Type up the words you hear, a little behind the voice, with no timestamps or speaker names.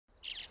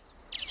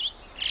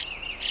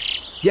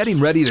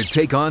Getting ready to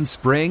take on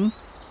spring?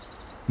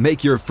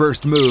 Make your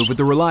first move with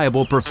the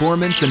reliable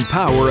performance and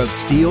power of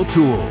Steel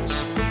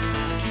tools.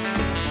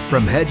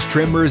 From hedge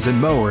trimmers and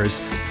mowers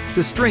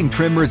to string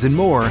trimmers and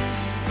more,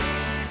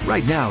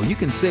 right now you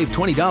can save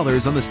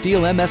 $20 on the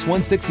Steel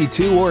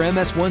MS-162 or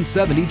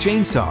MS-170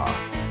 chainsaw.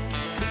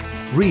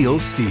 Real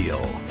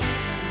Steel.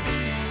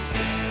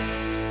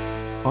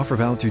 Offer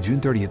valid through June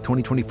 30th,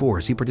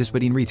 2024. See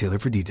participating retailer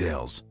for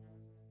details.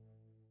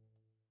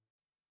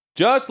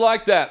 Just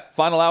like that,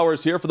 final hour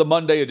is here for the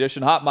Monday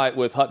edition. Hot Mic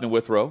with Hutton and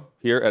Withrow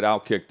here at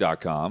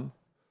Outkick.com.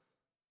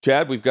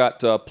 Chad, we've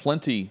got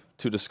plenty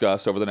to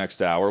discuss over the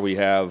next hour. We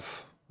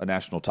have a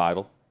national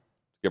title to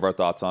give our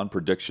thoughts on,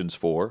 predictions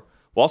for.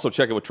 We'll also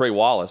check it with Trey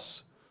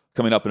Wallace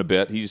coming up in a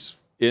bit. He's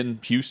in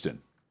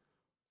Houston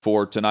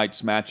for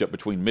tonight's matchup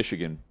between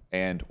Michigan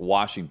and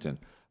Washington.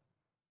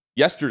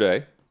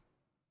 Yesterday,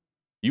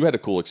 you had a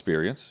cool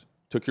experience.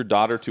 Took your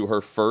daughter to her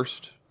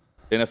first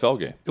NFL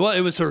game. Well, it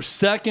was her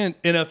second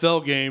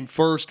NFL game,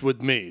 first with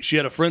me. She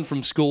had a friend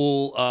from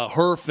school.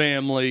 Her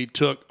family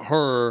took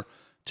her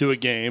to a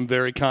game.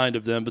 Very kind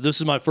of them. But this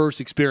is my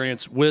first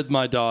experience with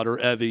my daughter,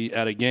 Evie,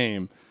 at a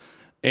game.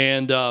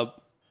 And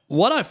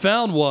what I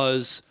found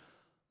was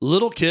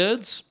little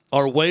kids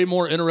are way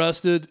more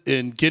interested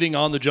in getting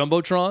on the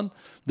Jumbotron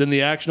than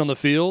the action on the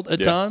field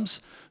at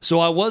times. So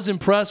I was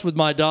impressed with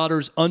my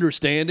daughter's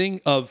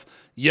understanding of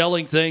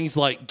yelling things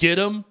like, get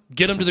them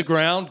to the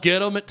ground, get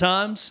them at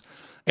times,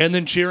 and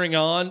then cheering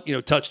on,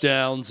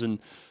 touchdowns and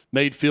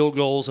made field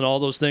goals and all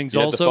those things.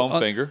 You also, had the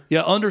foam finger.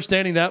 Yeah,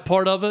 understanding that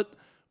part of it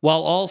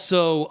while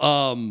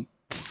also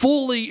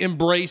fully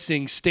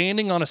embracing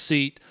standing on a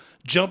seat,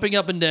 jumping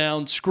up and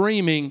down,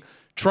 screaming,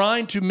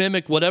 trying to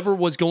mimic whatever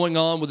was going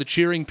on with the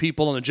cheering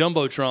people on the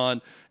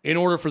Jumbotron in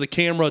order for the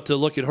camera to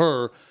look at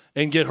her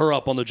and get her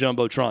up on the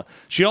Jumbotron.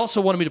 She also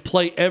wanted me to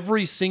play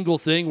every single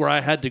thing where I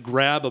had to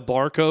grab a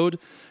barcode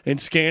and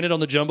scan it on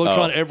the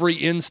Jumbotron. Every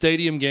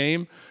in-stadium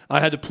game,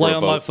 I had to play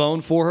on my phone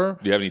for her.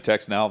 Do you have any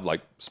texts now,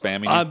 like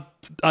spamming you?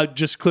 I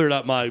just cleared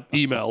out my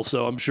email,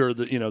 so I'm sure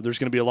that there's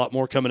going to be a lot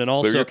more coming in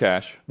also. Clear your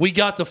cache. We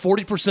got the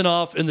 40%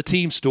 off in the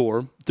team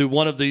store through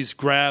one of these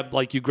grab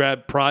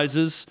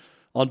prizes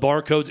on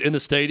barcodes in the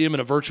stadium in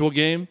a virtual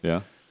game.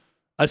 Yeah.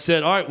 I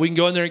said, all right, we can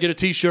go in there and get a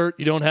T-shirt.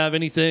 You don't have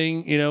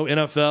anything,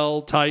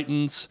 NFL,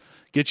 Titans,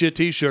 get you a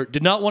T-shirt.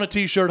 Did not want a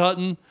T-shirt,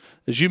 Hutton.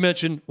 As you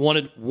mentioned,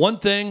 wanted one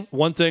thing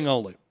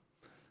only.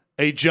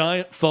 A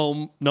giant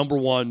foam number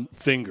 1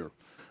 finger.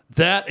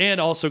 That,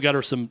 and also got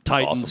her some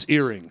Titans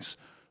earrings.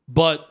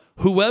 But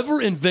whoever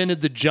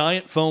invented the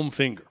giant foam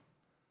finger,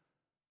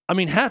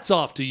 hats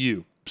off to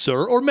you,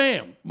 sir, or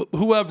ma'am,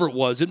 whoever it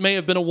was. It may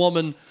have been a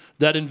woman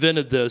that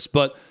invented this,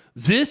 but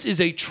this is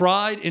a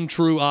tried and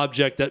true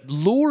object that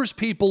lures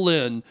people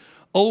in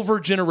over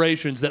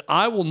generations that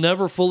I will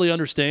never fully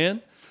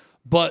understand.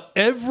 But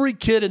every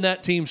kid in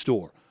that team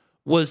store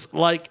was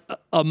like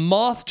a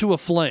moth to a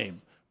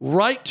flame,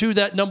 right to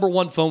that number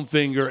 1 foam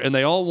finger, and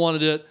they all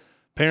wanted it.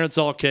 Parents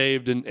all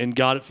caved and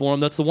got it for them.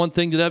 That's the one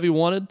thing that Evie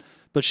wanted,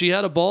 but she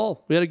had a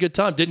ball. We had a good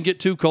time. Didn't get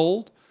too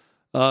cold.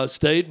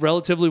 Stayed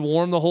relatively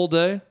warm the whole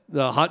day.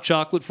 Hot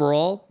chocolate for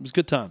all. It was a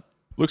good time.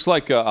 Looks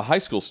like a high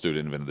school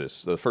student invented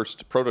this. The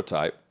first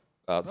prototype,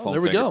 foam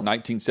there we finger, go.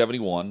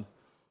 1971.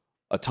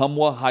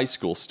 Ottumwa High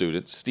School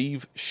student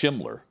Steve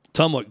Schimler.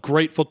 Ottumwa,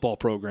 great football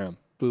program.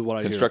 What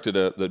I constructed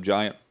the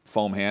giant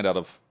foam hand out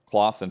of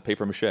cloth and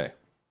paper mache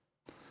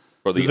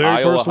for the very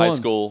Iowa first High one.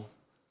 School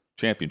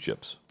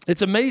Championships.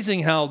 It's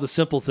amazing how the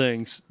simple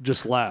things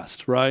just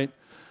last, right?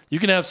 You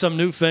can have some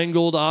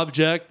newfangled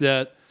object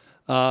that,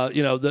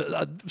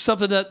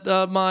 something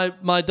that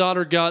my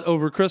daughter got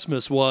over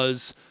Christmas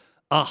was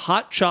a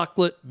hot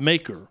chocolate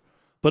maker.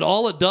 But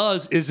all it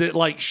does is it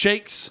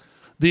shakes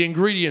the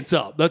ingredients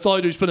up. That's all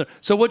you do is put it in.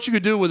 So what you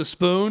could do with a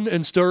spoon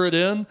and stir it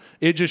in,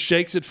 it just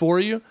shakes it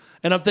for you.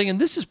 And I'm thinking,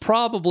 this is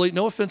probably,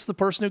 no offense to the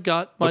person who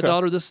got my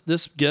daughter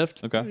this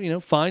gift. Okay.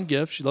 Fine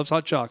gift. She loves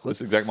hot chocolate.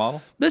 This exact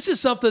model? This is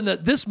something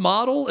that this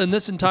model and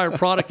this entire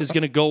product is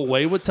going to go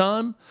away with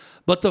time.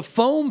 But the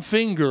foam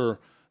finger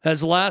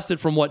has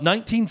lasted from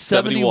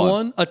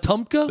 1971?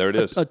 Ottumwa? There it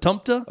is.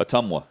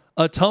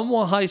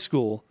 Ottumwa High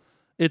School.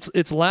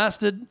 It's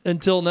lasted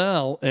until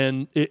now,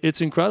 and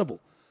it's incredible.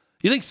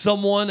 You think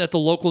someone at the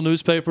local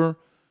newspaper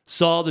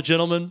saw the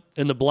gentleman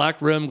in the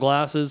black rim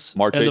glasses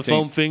March and 18th, the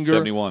foam finger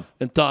 71.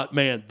 and thought,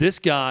 man, this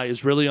guy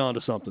is really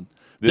onto something.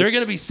 They're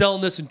going to be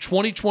selling this in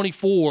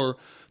 2024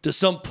 to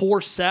some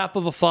poor sap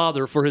of a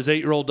father for his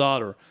 8-year-old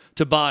daughter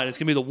to buy. And it's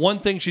going to be the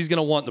one thing she's going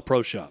to want in the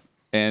pro shop.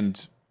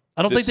 And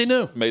I don't think they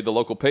knew. Made the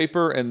local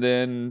paper and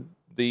then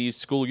the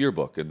school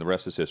yearbook, and the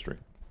rest is history.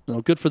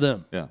 No, good for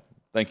them. Yeah.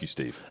 Thank you,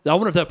 Steve. I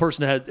wonder if that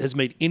person has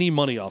made any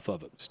money off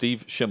of it.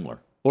 Steve Schimler.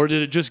 Or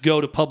did it just go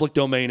to public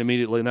domain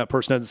immediately and that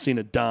person hasn't seen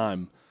a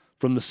dime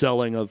from the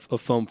selling of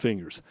foam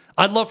fingers?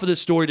 I'd love for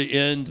this story to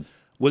end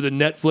with a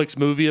Netflix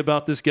movie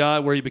about this guy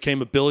where he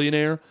became a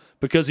billionaire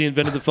because he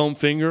invented the foam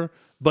finger,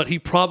 but he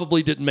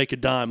probably didn't make a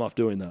dime off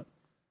doing that.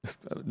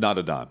 Not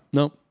a dime.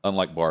 No.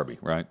 Unlike Barbie,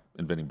 right?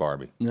 Inventing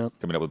Barbie. No.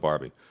 Coming up with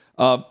Barbie.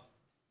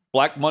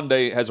 Black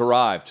Monday has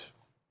arrived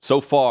so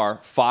far,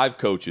 5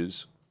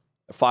 coaches,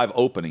 5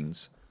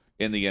 openings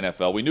in the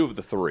NFL. We knew of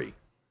the 3.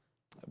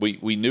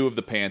 We knew of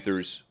the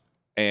Panthers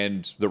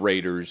and the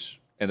Raiders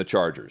and the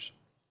Chargers.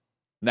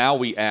 Now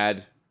we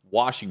add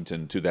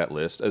Washington to that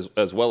list,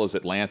 as well as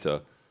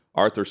Atlanta.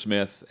 Arthur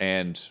Smith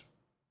and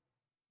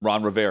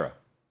Ron Rivera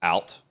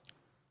out.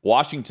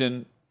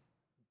 Washington,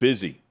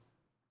 busy.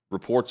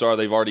 Reports are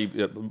they've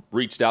already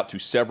reached out to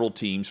several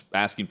teams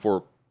asking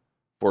for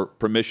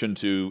permission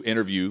to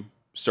interview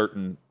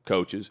certain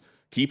coaches.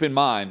 Keep in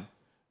mind,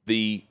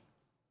 the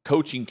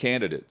coaching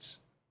candidates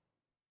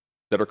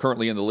that are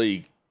currently in the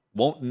league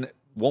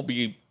won't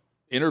be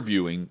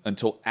interviewing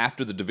until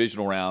after the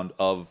divisional round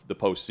of the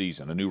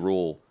postseason, a new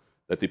rule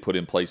that they put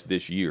in place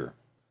this year.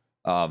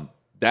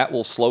 That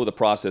will slow the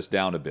process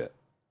down a bit.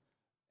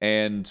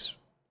 And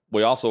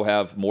we also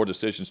have more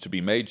decisions to be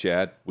made,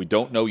 Chad. We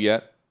don't know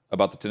yet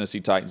about the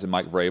Tennessee Titans and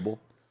Mike Vrabel.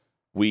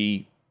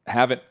 We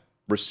haven't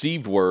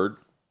received word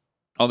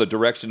on the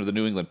direction of the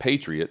New England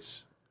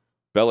Patriots.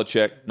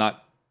 Belichick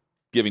not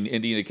giving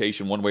any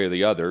indication one way or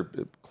the other.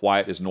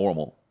 Quiet as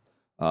normal.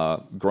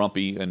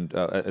 Grumpy and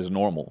as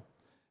normal.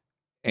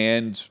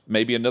 And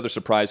maybe another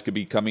surprise could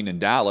be coming in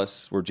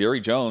Dallas, where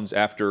Jerry Jones,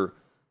 after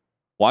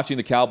watching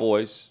the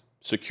Cowboys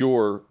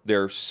secure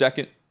their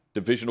second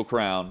divisional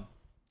crown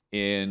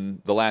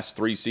in the last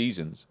 3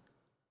 seasons,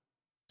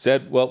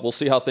 said, well, we'll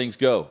see how things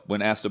go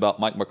when asked about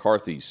Mike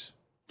McCarthy's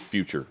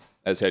future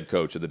as head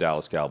coach of the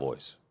Dallas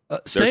Cowboys.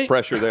 There's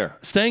pressure there.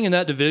 Staying in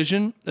that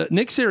division,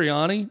 Nick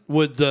Sirianni,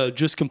 with the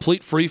just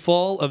complete free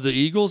fall of the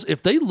Eagles,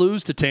 if they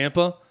lose to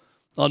Tampa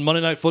on Monday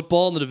Night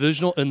Football in the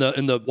divisional, in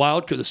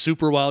the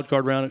super wild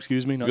card round,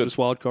 excuse me, not just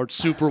wild card,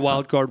 super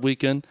wild card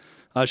weekend,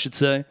 I should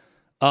say.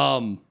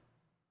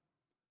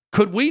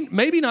 Could we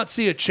maybe not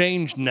see a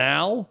change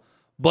now,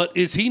 but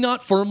is he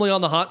not firmly on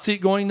the hot seat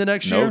going the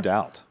next year? No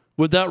doubt.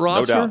 With that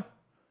roster? No doubt.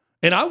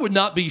 And I would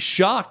not be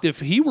shocked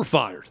if he were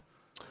fired.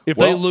 If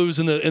they lose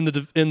in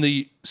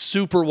the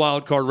super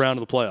wild card round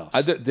of the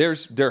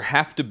playoffs. There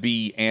have to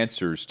be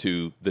answers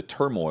to the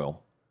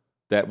turmoil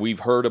that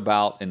we've heard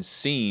about and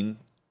seen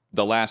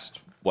the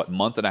last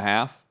month and a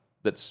half.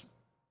 It's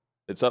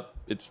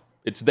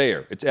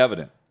there. It's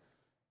evident.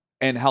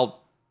 And how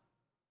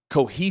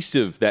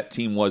cohesive that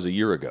team was a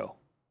year ago.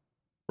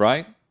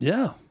 Right?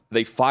 Yeah.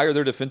 They fire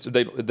their defensive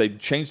they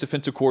changed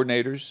defensive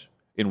coordinators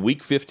in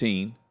week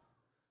 15.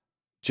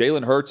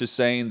 Jalen Hurts is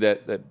saying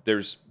that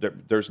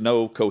there's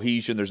no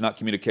cohesion, there's not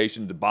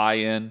communication to buy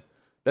in.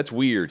 That's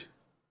weird.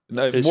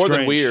 It's more strange.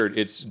 Than weird,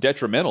 it's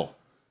detrimental.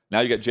 Now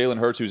you got Jalen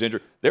Hurts who's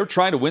injured. They're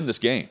trying to win this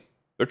game.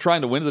 They're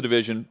trying to win the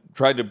division,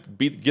 trying to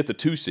get the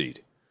 2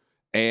 seed.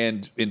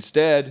 And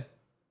instead,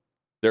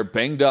 they're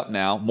banged up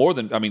now.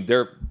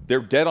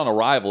 They're dead on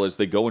arrival as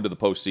they go into the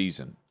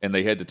postseason and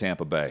they head to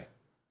Tampa Bay.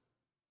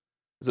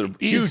 It's a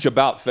huge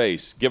about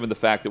face, given the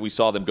fact that we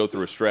saw them go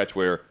through a stretch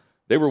where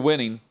they were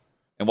winning.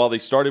 And while they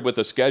started with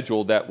a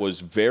schedule that was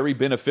very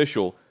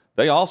beneficial,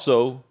 they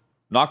also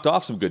knocked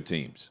off some good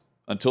teams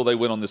until they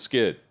went on the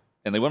skid.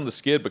 And they went on the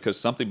skid because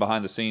something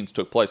behind the scenes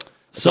took place.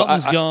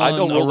 Something's gone I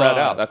don't rule awry. that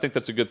out. I think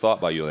that's a good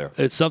thought by you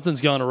there.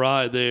 Something's gone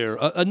awry there.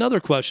 Another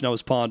question I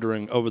was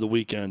pondering over the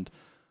weekend.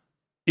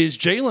 Is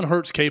Jalen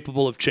Hurts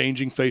capable of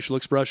changing facial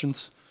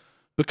expressions?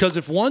 Because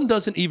if one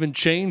doesn't even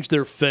change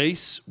their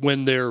face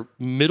when their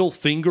middle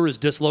finger is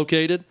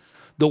dislocated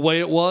the way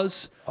it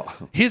was,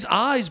 his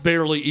eyes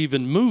barely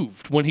even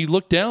moved when he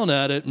looked down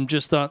at it and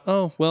just thought,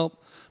 oh, well,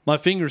 my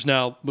finger's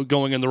now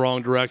going in the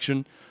wrong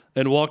direction,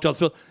 and walked out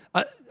the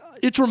field.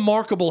 It's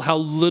remarkable how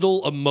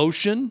little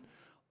emotion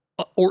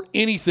or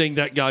anything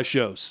that guy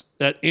shows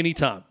at any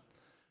time.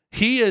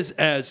 He is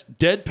as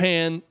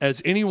deadpan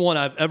as anyone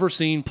I've ever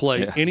seen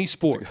play any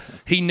sport.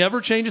 He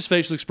never changes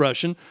facial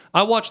expression.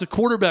 I watched the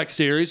quarterback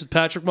series with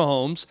Patrick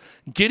Mahomes.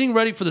 Getting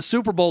ready for the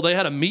Super Bowl, they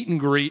had a meet and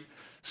greet,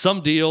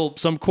 some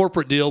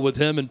corporate deal with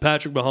him and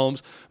Patrick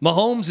Mahomes.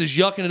 Mahomes is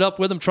yucking it up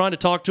with him, trying to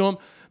talk to him.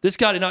 This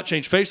guy did not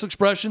change facial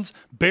expressions,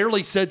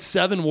 barely said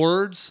 7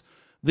 words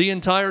the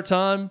entire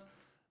time.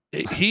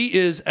 He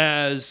is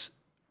as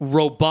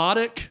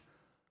robotic,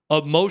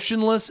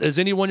 emotionless as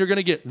anyone you're going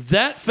to get.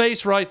 That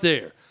face right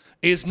there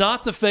is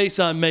not the face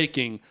I'm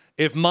making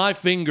if my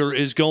finger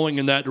is going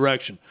in that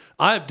direction.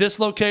 I have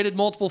dislocated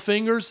multiple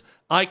fingers.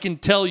 I can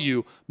tell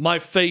you my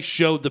face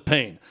showed the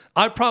pain.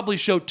 I probably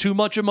show too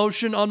much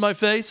emotion on my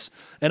face,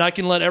 and I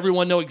can let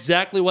everyone know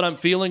exactly what I'm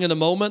feeling in the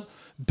moment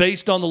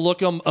based on the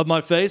look of my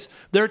face.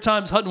 There are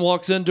times Hutton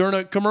walks in during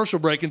a commercial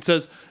break and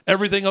says,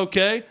 everything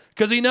okay?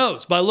 Because he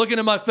knows by looking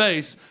at my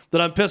face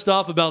that I'm pissed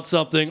off about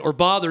something or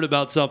bothered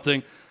about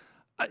something.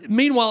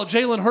 Meanwhile,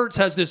 Jalen Hurts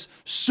has this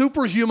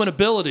superhuman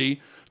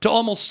ability to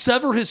almost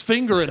sever his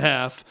finger in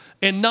half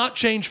and not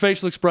change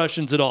facial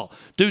expressions at all.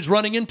 Dude's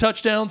running in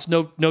touchdowns,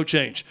 no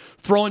change.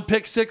 Throwing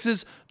pick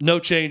sixes, no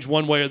change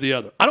one way or the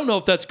other. I don't know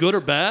if that's good or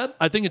bad.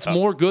 I think it's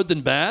more good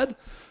than bad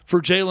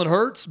for Jalen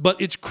Hurts, but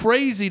it's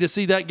crazy to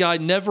see that guy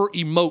never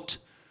emote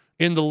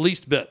in the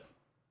least bit.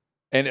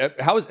 And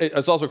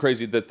it's also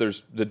crazy that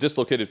there's the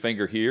dislocated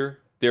finger here.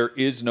 There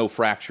is no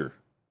fracture.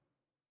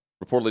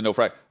 Reportedly no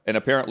fracture, and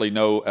apparently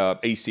no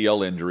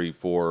ACL injury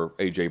for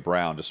A.J.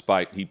 Brown,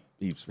 despite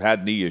he's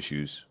had knee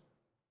issues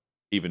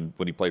even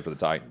when he played for the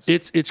Titans.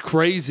 It's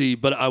crazy,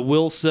 but I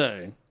will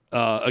say,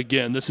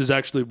 again, this is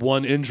actually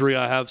one injury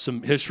I have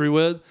some history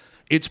with.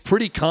 It's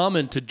pretty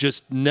common to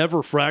just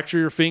never fracture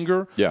your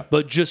finger,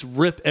 but just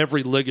rip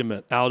every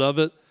ligament out of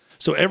it.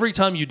 So every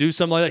time you do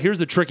something like that, here's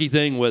the tricky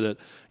thing with it.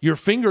 Your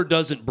finger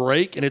doesn't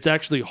break, and it's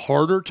actually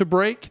harder to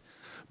break,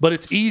 but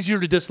it's easier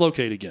to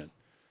dislocate again.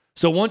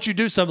 So once you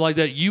do something like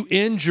that, you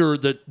injure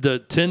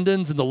the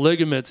tendons and the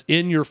ligaments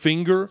in your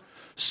finger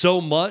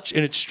so much,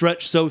 and it's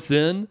stretched so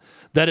thin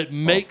that it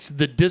makes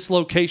the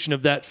dislocation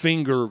of that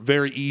finger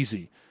very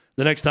easy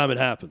the next time it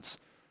happens.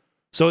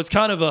 So it's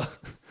kind of a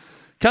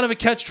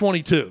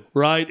catch-22,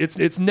 right?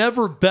 It's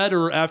never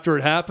better after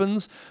it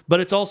happens,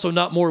 but it's also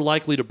not more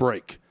likely to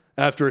break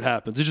after it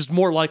happens. It's just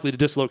more likely to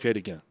dislocate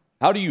again.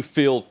 How do you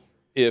feel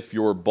if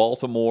you're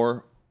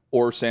Baltimore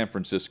or San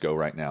Francisco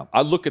right now?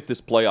 I look at this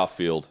playoff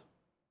field,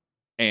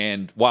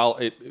 and while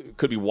it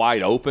could be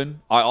wide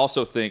open, I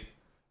also think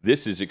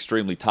this is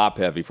extremely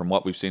top-heavy from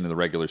what we've seen in the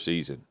regular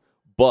season.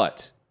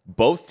 But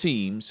both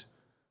teams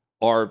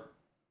are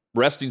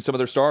resting some of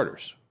their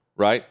starters,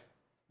 right?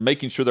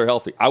 Making sure they're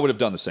healthy. I would have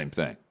done the same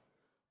thing.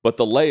 But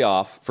the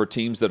layoff for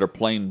teams that are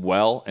playing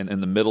well and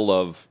in the middle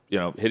of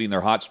hitting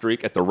their hot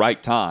streak at the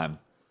right time,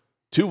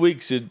 2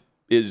 weeks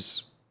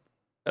is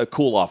a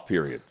cool-off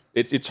period.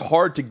 It's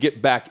hard to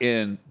get back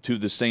into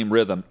the same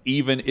rhythm,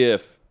 even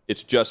if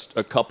it's just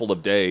a couple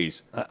of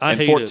days. I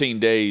and 14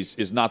 days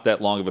is not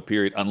that long of a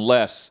period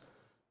unless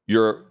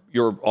you're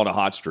on a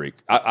hot streak.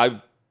 I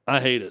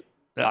hate it.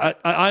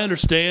 I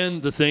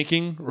understand the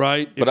thinking,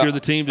 right? If you're the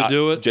team to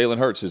do it. Jalen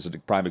Hurts is a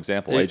prime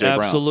example. A.J. Brown.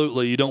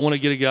 Absolutely. You don't want to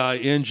get a guy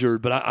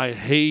injured, but I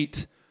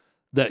hate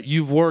that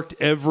you've worked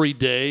every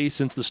day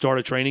since the start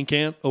of training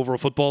camp over a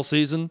football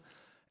season,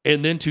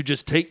 and then to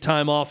just take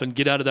time off and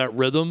get out of that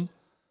rhythm,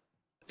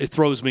 it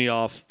throws me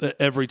off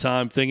every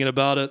time thinking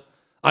about it.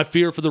 I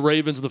fear for the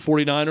Ravens and the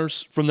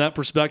 49ers from that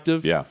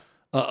perspective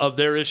of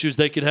their issues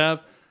they could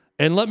have.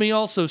 And let me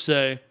also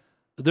say,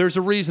 there's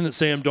a reason that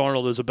Sam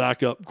Darnold is a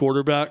backup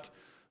quarterback,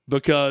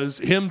 because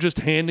him just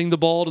handing the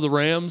ball to the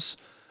Rams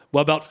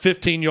about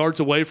 15 yards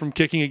away from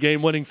kicking a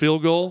game-winning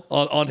field goal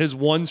on his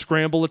one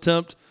scramble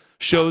attempt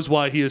shows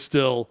why he is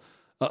still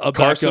a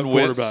backup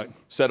quarterback. Wentz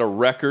set a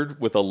record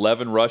with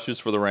 11 rushes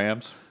for the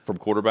Rams from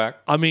quarterback.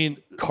 I mean,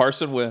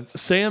 Carson Wentz.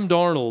 Sam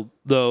Darnold,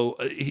 though,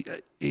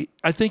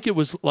 I think it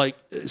was like,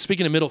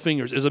 speaking of middle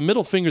fingers, is a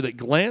middle finger that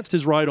glanced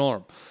his right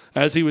arm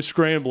as he was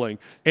scrambling,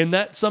 and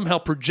that somehow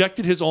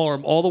projected his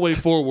arm all the way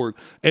forward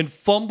and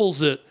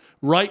fumbles it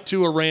right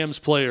to a Rams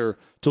player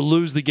to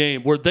lose the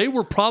game, where they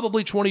were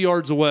probably 20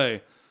 yards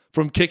away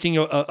from kicking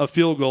a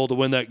field goal to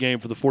win that game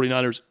for the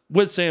 49ers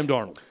with Sam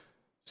Darnold.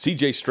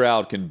 C.J.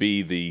 Stroud can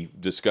be the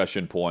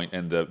discussion point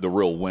and the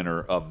real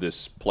winner of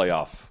this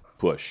playoff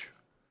push.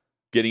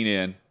 Getting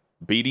in,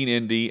 beating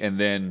Indy, and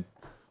then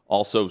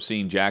also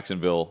seeing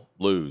Jacksonville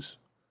lose.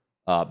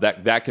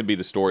 That can be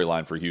the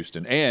storyline for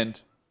Houston.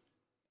 And,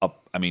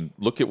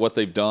 look at what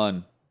they've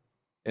done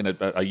in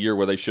a year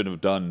where they shouldn't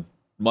have done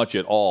much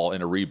at all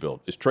in a rebuild.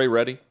 Is Trey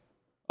ready?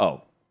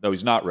 Oh, no,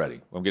 he's not ready.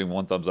 I'm getting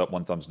one thumbs up,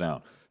 one thumbs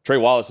down. Trey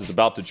Wallace is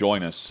about to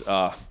join us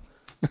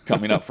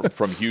coming up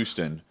from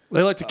Houston.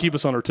 They like to keep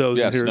us on our toes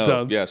here at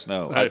times. Yes,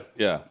 no.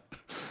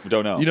 We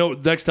don't know.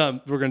 Next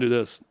time we're going to do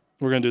this.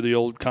 We're going to do the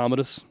old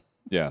Commodus.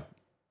 Yeah.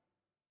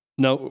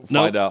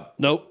 Find out.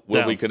 Nope.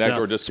 Will we connect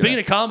or disconnect? Speaking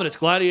of Commodus,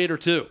 Gladiator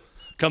 2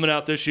 coming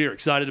out this year.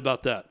 Excited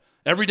about that.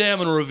 Every day I'm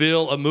going to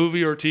reveal a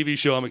movie or a TV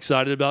show I'm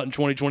excited about in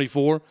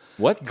 2024.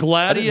 What?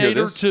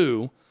 Gladiator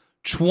 2,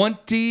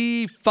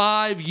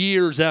 25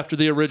 years after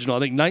the original. I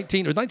think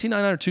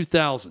 1999 or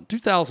 2000.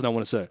 2000, I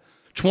want to say.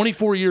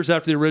 24 years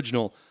after the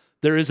original,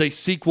 there is a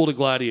sequel to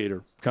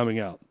Gladiator coming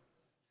out.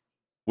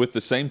 With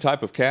the same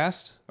type of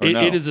cast? Or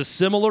no? It is a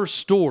similar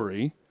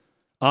story.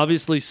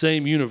 Obviously,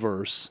 same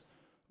universe,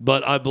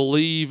 but I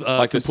believe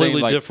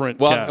completely different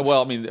cast.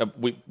 Well,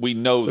 we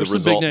know the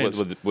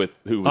result with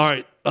who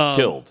was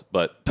killed,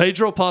 but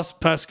Pedro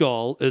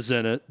Pascal is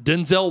in it.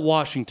 Denzel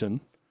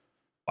Washington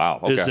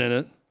is in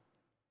it.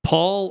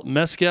 Paul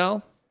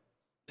Mescal,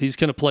 he's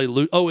going to play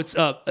Luke. Oh, it's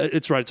right.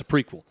 It's a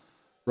prequel,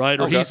 right?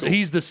 Or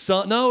he's the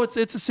son. No, it's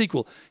a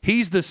sequel.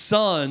 He's the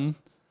son.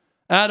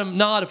 Adam,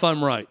 nod if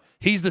I'm right.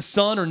 He's the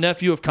son or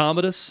nephew of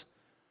Commodus.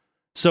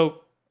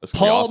 So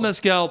Paul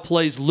Mescal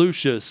plays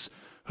Lucius,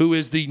 who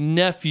is the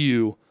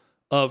nephew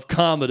of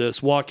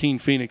Commodus, Joaquin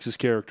Phoenix's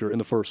character in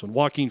the first one.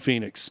 Joaquin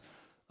Phoenix,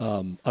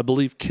 I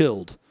believe,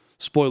 killed,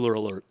 spoiler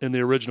alert, in the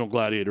original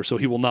Gladiator, so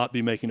he will not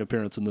be making an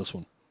appearance in this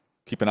one.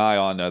 Keep an eye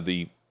on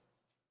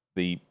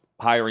the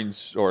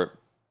hirings or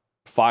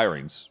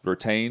firings,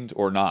 retained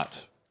or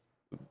not.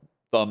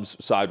 Thumbs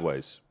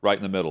sideways, right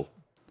in the middle,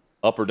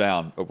 up or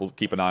down. We'll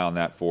keep an eye on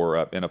that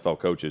for NFL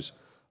coaches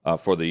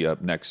for the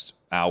next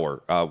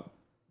hour.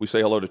 We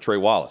say hello to Trey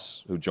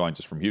Wallace, who joins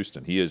us from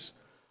Houston. He is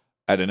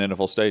at an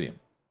NFL stadium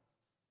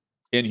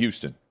in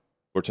Houston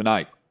for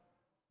tonight.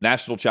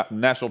 National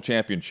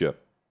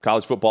championship,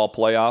 college football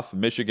playoff,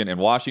 Michigan and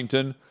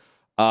Washington.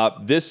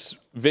 This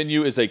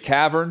venue is a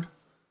cavern.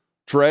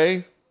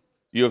 Trey,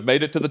 you have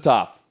made it to the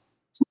top.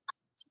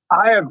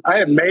 I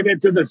have made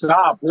it to the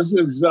top. This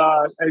is,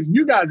 as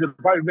you guys have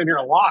probably been here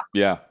a lot.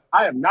 Yeah.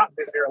 I have not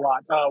been here a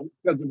lot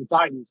because of the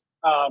Titans.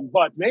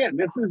 But, man,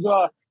 this is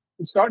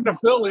it's starting to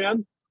fill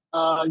in.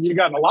 You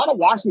got a lot of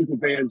Washington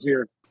fans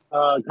here.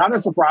 Kind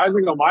of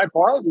surprising on my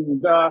part.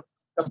 And the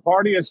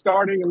party is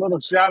starting. A little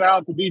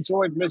shout-out to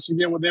Detroit,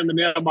 Michigan with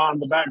Eminem on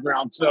the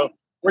background. So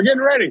we're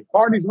getting ready.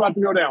 Party's about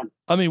to go down.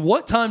 I mean,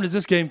 what time does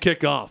this game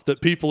kick off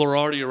that people are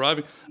already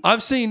arriving?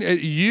 I've seen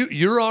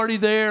you're already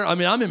there. I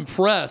mean, I'm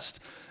impressed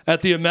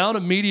at the amount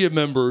of media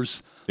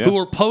members who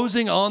are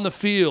posing on the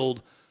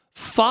field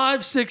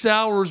 5-6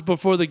 hours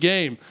before the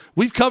game.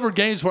 We've covered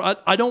games where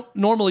I don't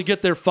normally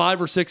get there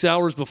 5 or 6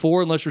 hours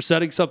before unless you're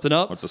setting something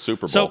up. It's a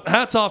Super Bowl. So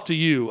hats off to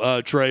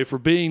you, Trey, for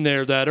being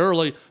there that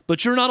early.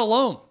 But you're not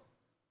alone.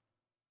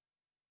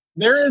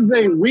 There is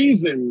a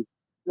reason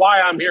why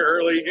I'm here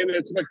early, and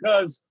it's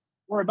because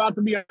we're about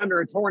to be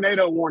under a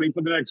tornado warning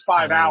for the next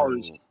 5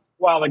 hours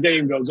while the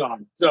game goes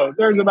on. So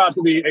there's about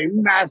to be a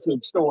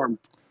massive storm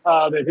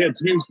that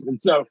hits Houston.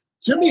 So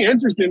should be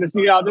interesting to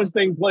see how this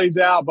thing plays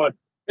out. But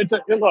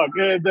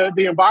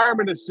the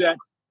environment is set.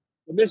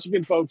 The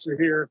Michigan folks are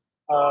here.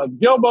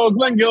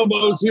 Glenn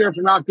Gilbo's here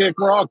from Outkick.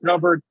 We're all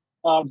covered.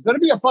 It's going to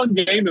be a fun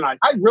game tonight.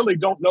 I really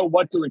don't know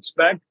what to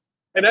expect.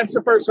 And that's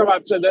the first time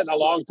I've said that in a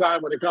long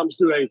time when it comes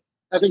to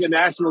a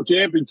national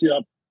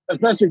championship,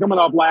 especially coming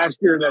off last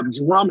year,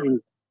 that drumming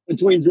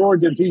between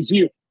Georgia and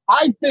TCU.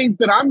 I think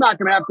that I'm not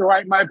going to have to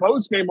write my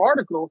post-game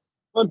article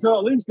until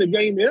at least the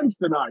game ends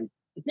tonight.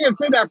 I can't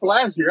say that for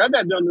last year. I had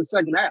that done in the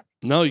second half.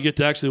 No, you get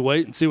to actually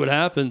wait and see what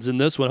happens in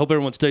this one. Hope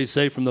everyone stays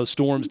safe from those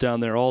storms down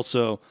there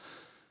also.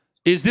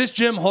 Is this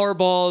Jim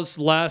Harbaugh's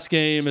last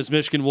game as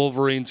Michigan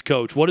Wolverines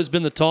coach? What has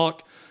been the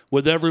talk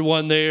with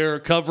everyone there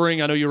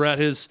covering? I know you were at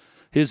his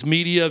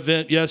media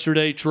event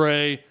yesterday,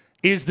 Trey.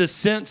 Is the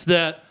sense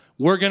that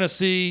we're going to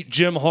see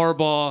Jim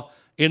Harbaugh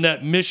in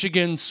that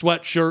Michigan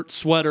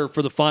sweater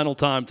for the final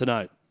time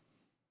tonight?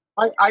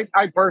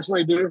 I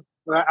personally do.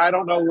 I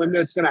don't know when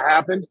that's going to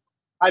happen.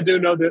 I do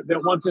know that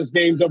once this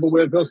game's over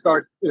with, he'll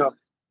start,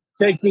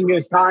 taking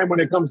his time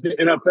when it comes to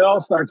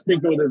NFL, start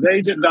speaking with his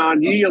agent,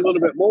 Don Yee, a little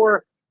bit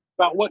more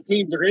about what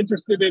teams are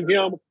interested in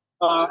him,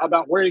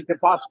 about where he could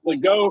possibly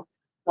go.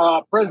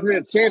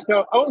 President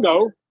Santo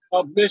Ono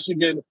of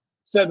Michigan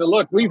said that,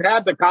 look, we've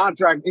had the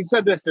contract. He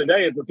said this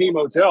today at the team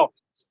hotel.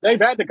 They've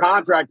had the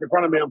contract in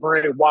front of him for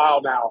a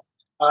while now.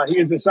 He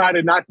has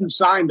decided not to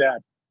sign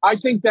that. I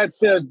think that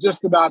says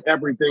just about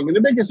everything. And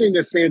the biggest thing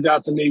that stands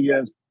out to me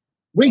is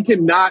we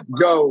cannot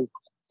go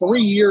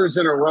 3 years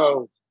in a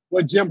row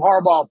with Jim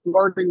Harbaugh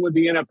flirting with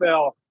the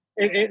NFL.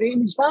 And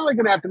he's finally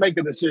going to have to make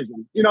a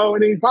decision,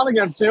 and he's finally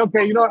going to say,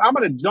 okay, you know what? I'm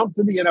going to jump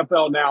to the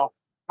NFL now.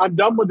 I'm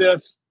done with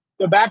this.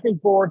 The back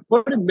and forth,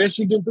 putting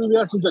Michigan through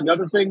this is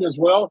another thing as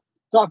well.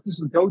 Talk to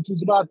some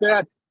coaches about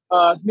that.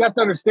 You have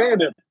to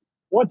understand it.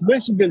 Once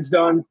Michigan's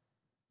done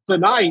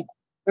tonight,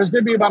 there's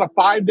going to be about a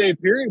 5-day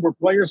period where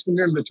players can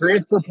enter the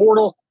transfer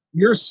portal.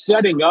 You're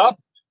setting up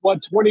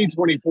what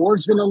 2024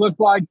 is going to look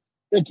like.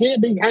 They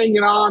can't be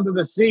hanging on to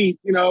the seat,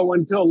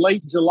 until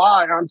late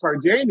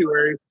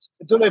January,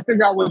 until they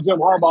figure out what Jim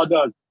Harbaugh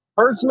does.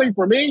 Personally,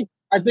 for me,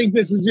 I think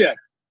this is it.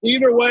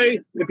 Either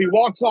way, if he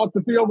walks off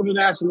the field with a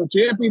national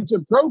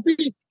championship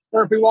trophy,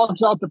 or if he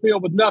walks off the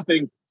field with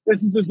nothing,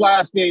 this is his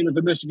last game as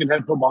the Michigan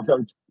head football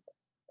coach.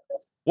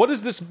 What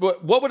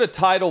would a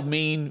title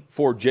mean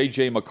for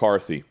J.J.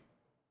 McCarthy?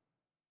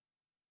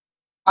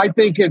 I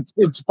think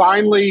it's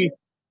finally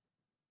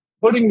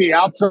putting the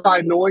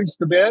outside noise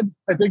to bed.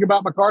 I think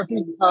about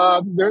McCarthy.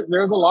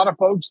 There's a lot of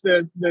folks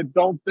that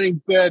don't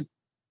think that.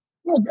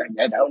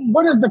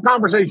 What has the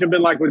conversation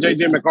been like with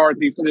J.J.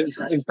 McCarthy for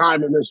his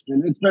time in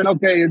Michigan? It's been,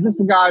 okay, is this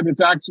a guy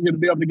that's actually going to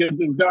be able to get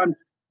this done?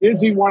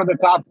 Is he one of the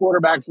top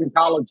quarterbacks in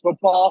college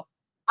football?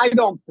 I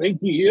don't think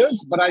he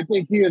is, but I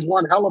think he is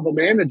one hell of a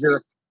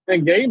manager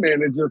and game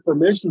manager for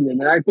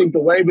Michigan. And I think the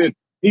way that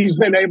he's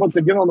been able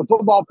to get on the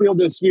football field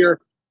this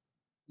year,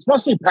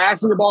 especially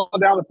passing the ball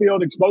down the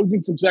field,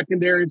 exposing some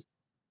secondaries,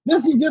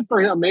 this is it for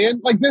him,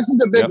 man. Like, this is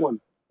the big one.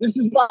 This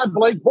is why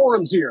Blake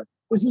Corum's here.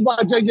 This is why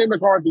J.J.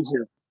 McCarthy's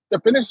here. To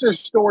finish this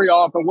story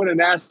off and win a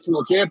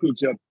national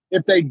championship.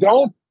 If they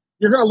don't,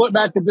 you're going to look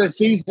back at this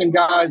season,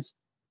 guys,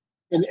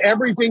 and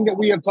everything that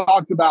we have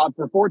talked about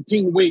for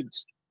 14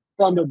 weeks,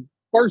 from the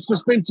first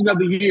suspension of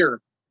the year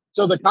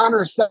to the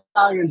Connor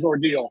Stallions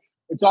ordeal,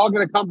 it's all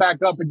going to come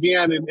back up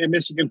again, and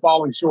Michigan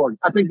falling short.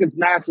 I think it's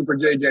massive for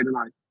JJ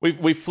tonight.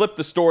 We flipped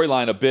the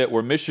storyline a bit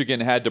where Michigan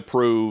had to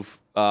prove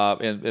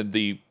in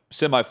the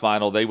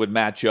semifinal they would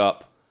match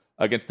up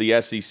against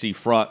the SEC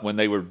front when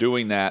they were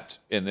doing that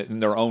in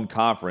their own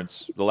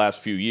conference the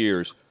last few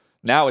years.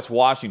 Now it's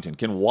Washington.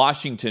 Can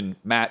Washington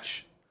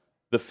match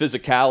the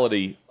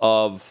physicality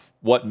of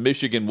what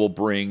Michigan will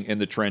bring in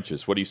the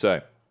trenches? What do you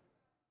say?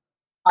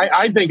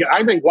 I think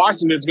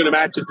Washington's going to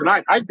match it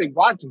tonight. I think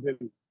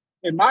Washington,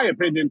 in my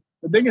opinion,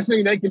 the biggest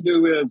thing they can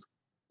do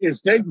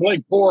is take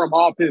Blake Corum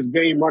off his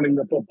game running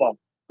the football.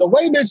 The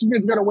way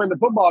Michigan's going to win the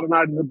football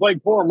tonight is if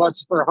Blake Corum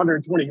rushes for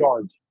 120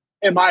 yards,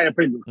 in my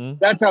opinion.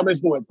 That's how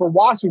Michigan went. For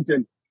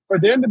Washington, for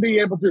them to be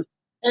able to,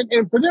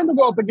 and for them to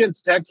go up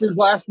against Texas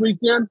last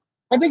weekend,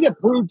 I think it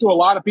proved to a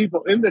lot of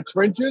people in the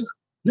trenches,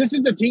 this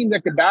is a team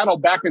that could battle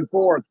back and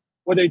forth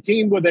with a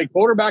team with a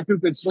quarterback who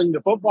could sling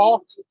the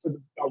football, a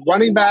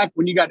running back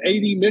when you got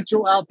A.D.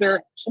 Mitchell out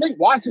there. I think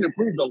Washington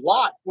proved a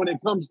lot when it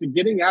comes to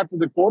getting after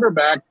the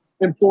quarterback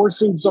and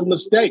forcing some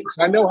mistakes.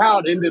 I know how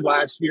it ended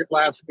last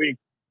week.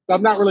 So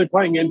I'm not really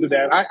playing into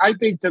that. I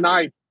think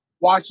tonight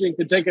Washington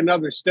could take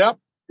another step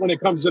when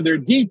it comes to their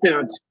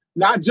defense,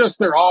 not just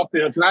their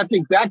offense. And I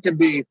think that could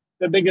be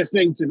the biggest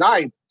thing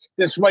tonight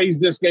that sways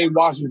this game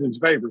Washington's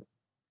favor.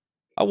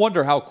 I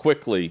wonder how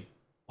quickly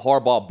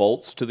Harbaugh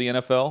bolts to the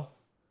NFL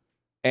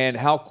and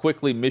how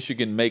quickly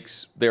Michigan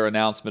makes their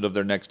announcement of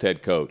their next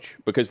head coach,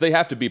 because they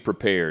have to be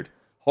prepared.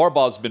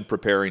 Harbaugh's been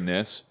preparing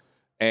this,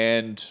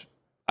 and,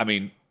 I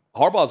mean,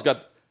 Harbaugh's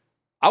got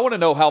 – I want to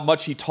know how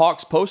much he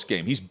talks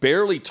post-game. He's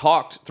barely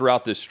talked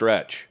throughout this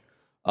stretch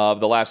of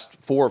the last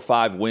 4 or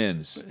 5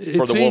 wins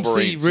for the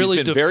Wolverines. He really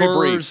He's been very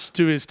brief. defers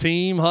to his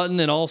team, Hutton,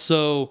 and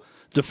also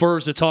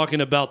defers to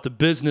talking about the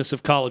business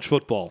of college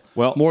football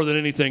more than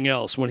anything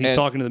else when he's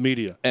talking to the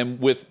media.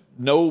 And with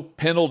no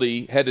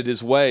penalty headed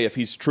his way, if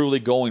he's truly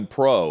going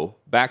pro,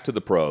 back to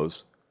the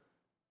pros,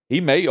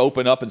 he may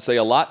open up and say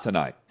a lot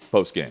tonight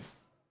post-game.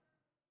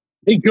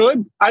 He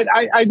could.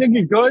 I think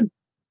he could.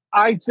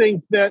 I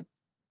think that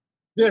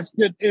this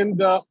could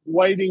end up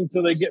waiting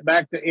till they get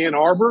back to Ann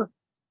Arbor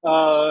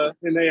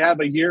and they have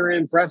a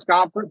year-end press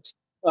conference.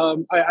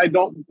 I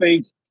don't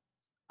think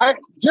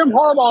Jim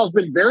Harbaugh has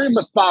been very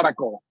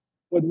methodical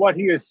with what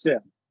he has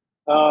said.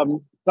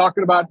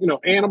 Talking about,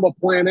 Animal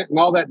Planet and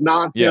all that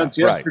nonsense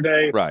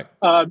yesterday. Right.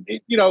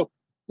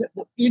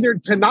 Either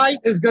tonight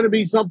is going to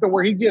be something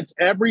where he gets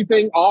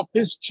everything off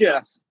his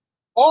chest,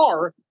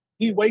 or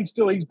he waits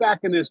till he's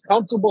back in his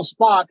comfortable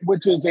spot,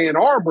 which is Ann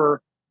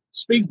Arbor,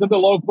 speak to the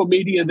local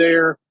media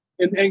there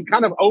and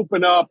kind of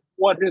open up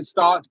what his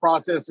thought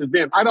process has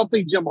been. I don't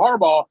think Jim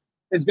Harbaugh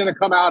is going to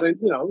come out and,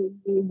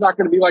 he's not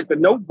going to be like the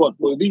Notebook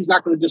movie. He's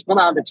not going to just come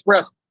out and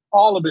express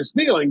all of his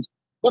feelings.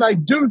 But I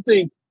do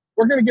think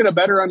we're going to get a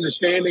better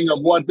understanding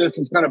of what this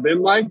has kind of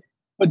been like.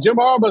 But Jim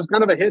Harbaugh is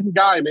kind of a hidden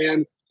guy,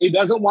 man. He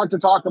doesn't want to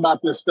talk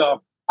about this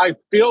stuff. I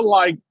feel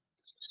like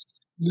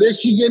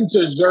Michigan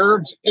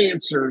deserves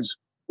answers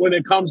when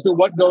it comes to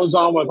what goes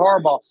on with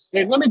Harbaugh.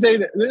 And let me tell you,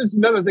 this is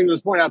another thing that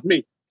was pointed out to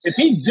me. If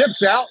he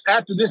dips out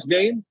after this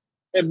game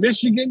and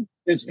Michigan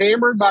is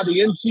hammered by the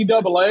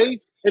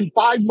NCAA in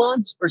 5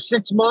 months or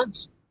 6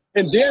 months,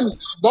 and then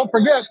don't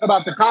forget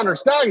about the Connor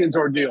Stallions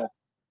ordeal,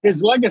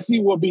 his legacy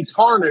will be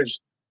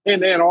tarnished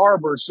in Ann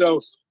Arbor.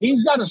 So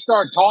he's got to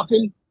start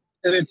talking,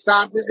 and it's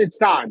time. It's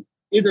time.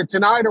 Either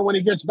tonight or when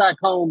he gets back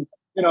home.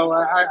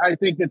 I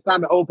think it's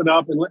time to open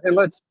up and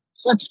let's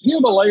peel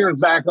the layers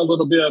back a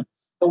little bit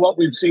to what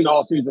we've seen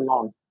all season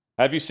long.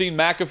 Have you seen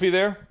McAfee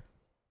there?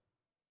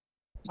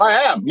 I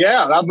have,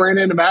 yeah. I ran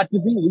into McAfee.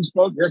 We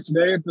spoke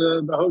yesterday at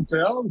the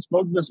hotel. We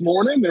spoke this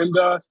morning,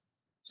 and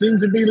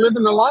seems to be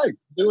living the life,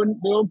 doing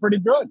pretty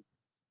good.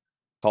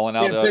 Calling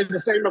out. Can't say the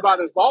same about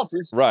his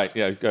bosses. Right,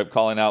 yeah,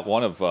 calling out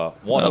one of them.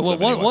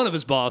 One of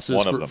his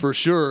bosses, for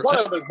sure. One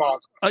of his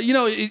bosses.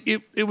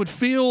 It would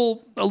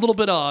feel a little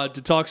bit odd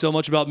to talk so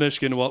much about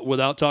Michigan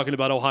without talking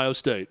about Ohio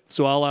State.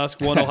 So I'll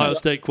ask one Ohio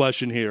State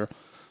question here.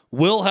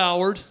 Will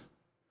Howard,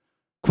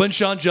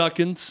 Quinshon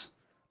Judkins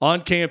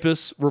on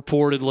campus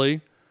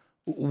reportedly.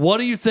 What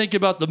do you think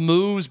about the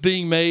moves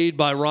being made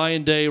by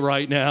Ryan Day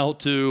right now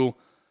to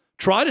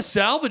try to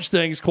salvage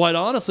things? Quite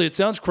honestly, it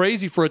sounds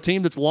crazy for a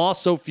team that's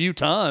lost so few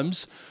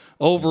times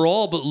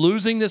overall, but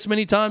losing this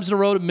many times in a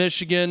row to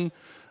Michigan,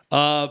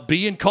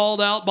 being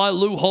called out by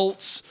Lou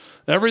Holtz,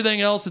 everything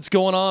else that's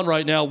going on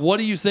right now. What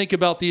do you think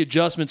about the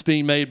adjustments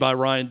being made by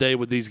Ryan Day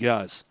with these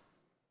guys?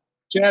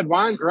 Chad,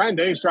 Ryan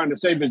Day is trying to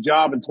save his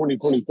job in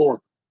 2024.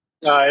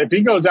 If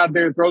he goes out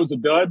there and throws a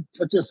dud,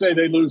 let's just say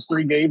they lose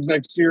 3 games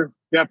next year,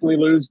 definitely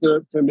lose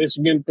to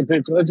Michigan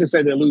potentially. Let's just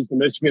say they lose to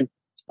Michigan.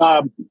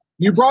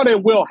 You brought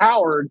in Will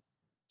Howard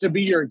to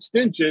be your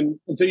extension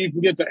until you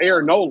can get to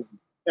Aaron Nolan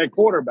at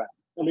quarterback.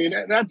 I mean,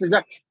 that's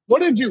exactly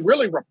what did you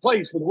really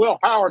replace with Will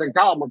Howard and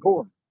Kyle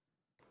McCord?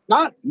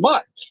 Not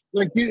much.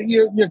 Like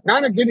you're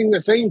kind of getting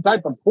the same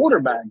type of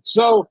quarterback.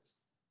 So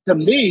to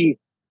me,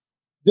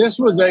 this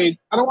was I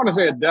don't want to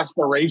say a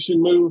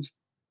desperation move,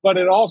 but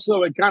it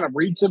kind of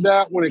reads to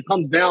that when it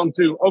comes down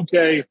to,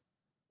 okay,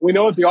 we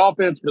know what the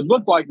offense could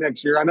look like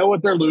next year. I know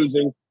what they're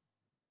losing.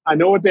 I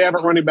know what they have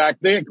at running back.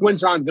 They had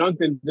Quinshon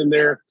Judkins in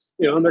there,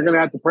 and they're going to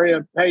have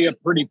to pay a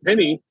pretty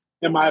penny,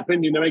 in my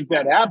opinion, to make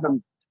that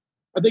happen.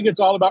 I think it's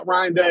all about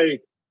Ryan Day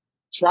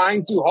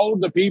trying to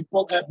hold the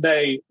people at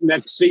bay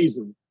next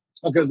season.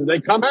 Because if they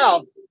come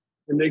out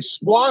and they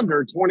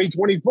squander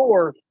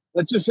 2024,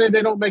 let's just say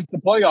they don't make the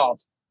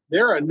playoffs.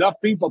 There are enough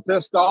people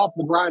pissed off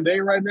with Ryan Day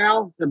right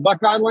now in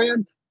Buckeye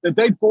land that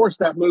they'd force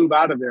that move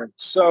out of there.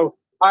 So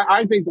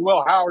I think the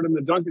Will Howard and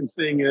the Judkins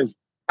thing is,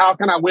 how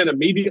can I win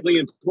immediately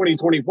in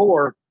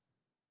 2024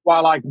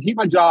 while I can keep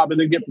my job and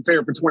then get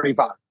prepared for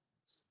 25?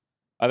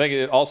 I think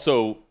it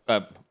also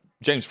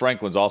James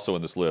Franklin's also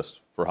in this list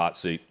for hot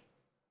seat.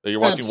 So you're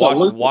watching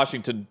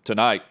Washington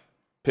tonight.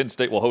 Penn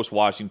State will host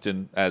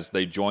Washington as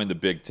they join the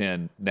Big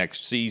Ten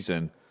next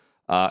season.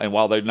 And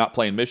while they're not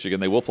playing Michigan,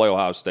 they will play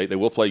Ohio State. They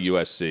will play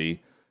USC.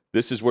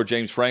 This is where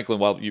James Franklin,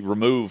 while you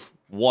remove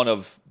one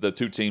of the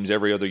two teams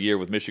every other year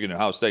with Michigan and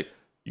Ohio State,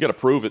 you got to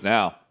prove it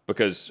now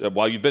because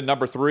while you've been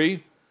number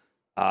 3,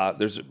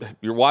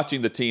 you're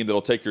watching the team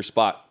that'll take your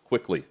spot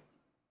quickly.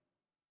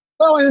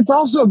 Well, and it's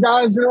also,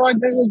 guys,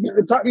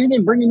 it's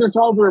even bringing this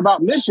over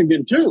about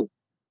Michigan, too.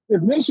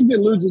 If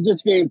Michigan loses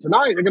this game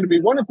tonight, they're going to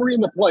be 1-3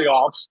 in the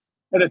playoffs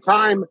at a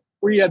time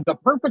where you had the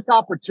perfect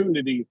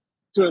opportunity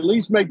to at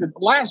least make it.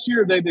 Last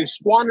year, they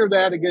squandered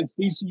that against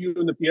ECU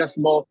in the Fiesta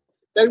Bowl.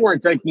 They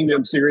weren't taking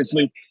them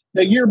seriously.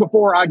 The year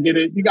before, I get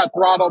it, you got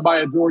throttled by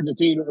a Georgia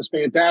team that was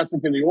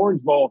fantastic in the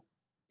Orange Bowl.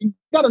 You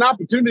got an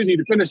opportunity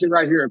to finish it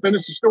right here and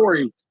finish the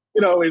story,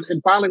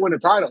 and finally win a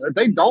title. If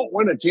they don't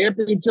win a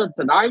championship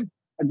tonight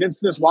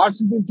against this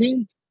Washington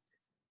team,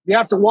 you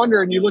have to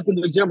wonder, and you look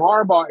into the Jim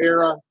Harbaugh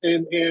era,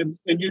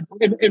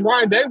 and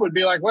Ryan Day would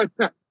be like, wait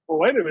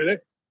a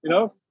minute.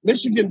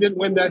 Michigan didn't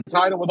win that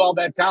title with all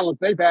that talent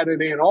they've had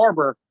in Ann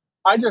Arbor.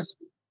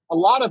 A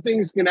lot of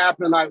things can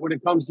happen tonight when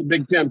it comes to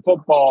Big Ten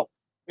football.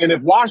 And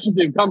if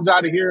Washington comes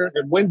out of here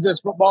and wins this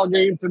football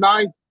game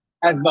tonight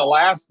as the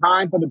last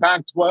time for the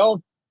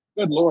Pac-12,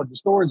 good Lord, the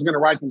story's going to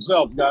write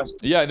themselves, guys.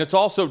 Yeah, and it's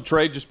also,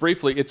 Trey, just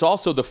briefly, it's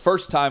also the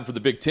first time for the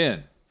Big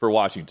Ten for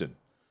Washington.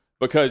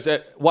 Because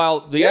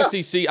while the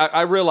SEC,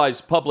 I realize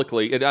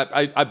publicly, and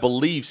I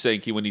believe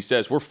Sankey when he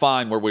says we're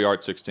fine where we are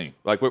at 16.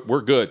 Like,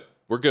 we're good.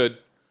 We're good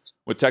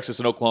with Texas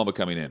and Oklahoma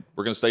coming in.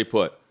 We're going to stay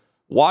put.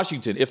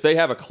 Washington, if they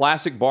have a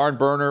classic barn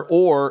burner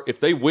or if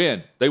they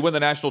win the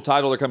national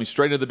title, they're coming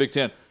straight into the Big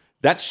Ten.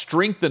 That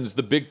strengthens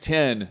the Big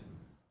Ten,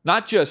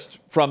 not just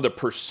from the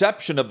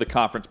perception of the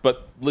conference,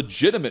 but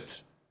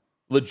legitimate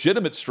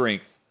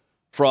strength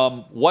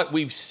from what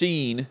we've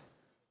seen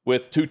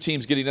with two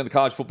teams getting in the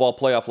college football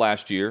playoff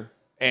last year.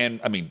 And,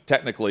 I mean,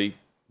 technically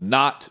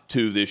not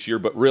 2 this year,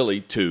 but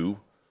really 2.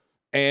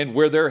 And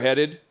where they're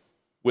headed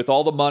with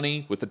all the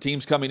money, with the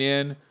teams coming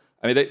in.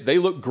 I mean, they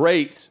look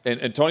great.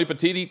 And Tony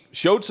Petitti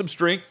showed some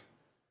strength.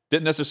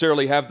 Didn't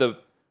necessarily have the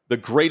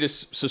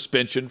greatest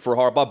suspension for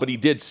Harbaugh, but he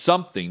did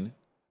something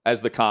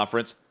as the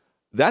conference.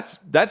 That's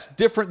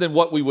different than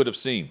what we would have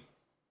seen.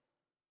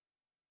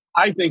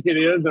 I think it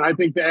is, and I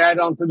think to add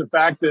on to the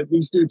fact that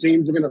these two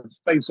teams are going to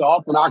face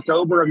off in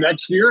October of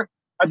next year,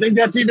 I think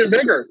that's even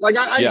bigger. Like,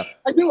 I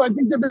do. I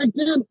think the Big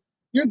Ten,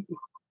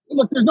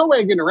 look, there's no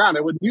way of getting around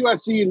it. With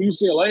USC and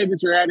UCLA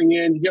that you're adding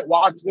in, you get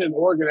Washington and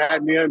Oregon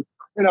adding in.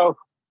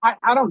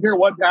 I don't care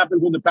what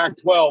happens with the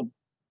Pac-12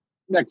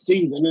 next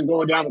season and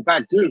going down to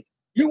Pac-2.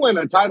 You win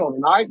a title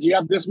tonight, you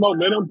have this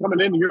momentum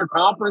coming into your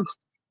conference,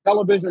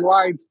 television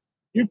rights.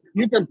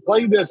 You can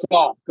play this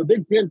off. The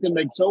Big Ten can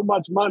make so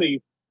much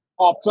money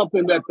off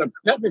something that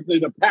technically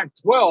the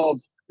Pac-12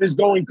 is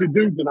going to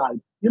do tonight.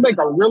 You make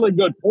a really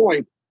good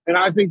point, and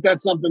I think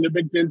that's something the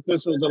Big Ten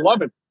officials will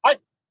love it.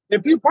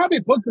 If you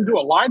probably put them to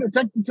a lie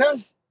detector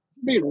test,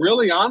 being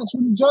really honest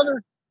with each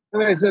other,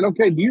 and I said,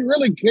 okay, do you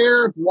really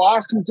care if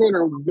Washington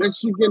or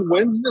Michigan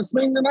wins this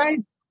thing tonight?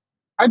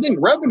 I think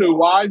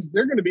revenue-wise,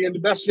 they're going to be in the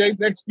best shape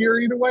next year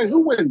either way. Who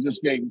wins this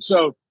game?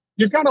 So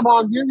you're kind of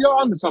you're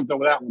on to something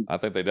with that one. I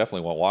think they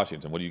definitely want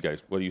Washington. What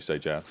do you say,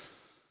 Chad?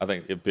 I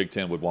think if Big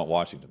Ten would want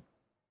Washington.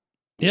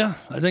 Yeah,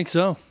 I think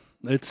so.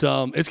 It's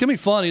gonna be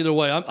fun either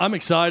way. I'm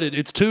excited.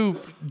 It's two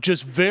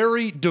just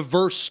very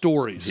diverse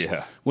stories.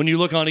 Yeah. When you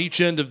look on each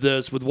end of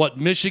this, with what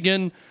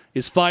Michigan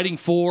is fighting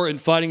for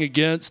and fighting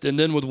against, and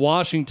then with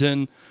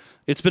Washington,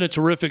 it's been a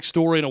terrific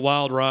story and a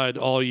wild ride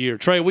all year.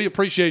 Trey, we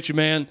appreciate you,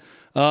 man.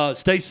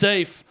 Stay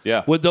safe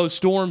with those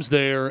storms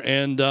there,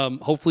 and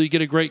hopefully you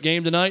get a great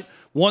game tonight.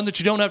 One that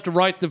you don't have to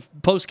write the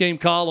post-game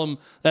column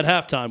at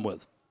halftime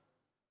with.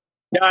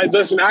 Guys,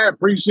 listen, I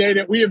appreciate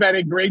it. We have had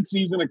a great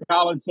season of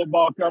college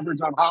football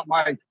coverage on Hot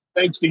Mic.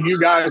 Thanks to you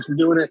guys for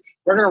doing it.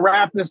 We're going to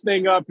wrap this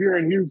thing up here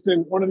in Houston.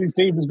 One of these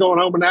teams is going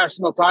home a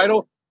national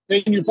title.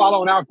 Continue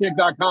following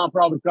Outkick.com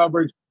for all the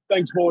coverage.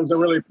 Thanks, boys. I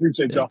really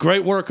appreciate y'all.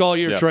 Great work all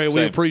year, Trey. Same.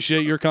 We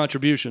appreciate your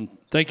contribution.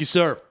 Thank you,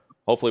 sir.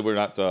 Hopefully we're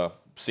not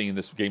seeing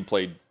this game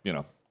played,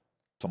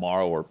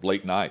 tomorrow or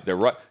late night.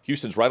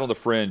 Houston's right on the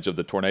fringe of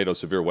the tornado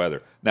severe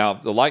weather. Now,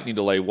 the lightning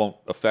delay won't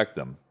affect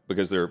them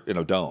because they're in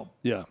a dome.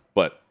 Yeah.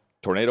 But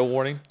tornado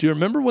warning. Do you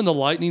remember when the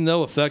lightning,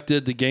 though,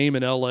 affected the game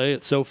in L.A.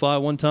 at SoFi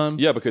one time?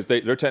 Yeah, because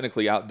they're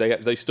technically out.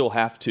 They still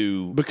have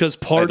to. Because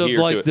part of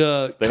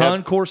the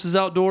concourse is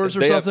outdoors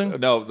or something?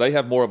 They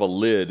have more of a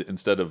lid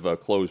instead of a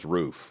closed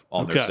roof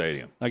on their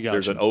stadium.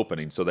 There's an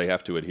opening, so they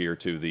have to adhere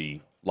to the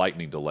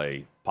lightning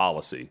delay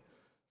policy.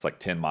 It's like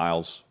 10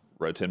 miles.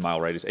 10-mile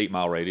radius,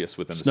 8-mile radius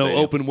within the stadium.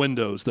 No open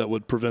windows that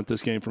would prevent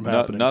this game from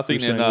happening.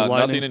 Nothing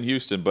in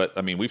Houston, but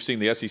I mean, we've seen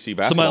the SEC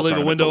basketball. Somebody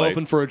leave a window delayed.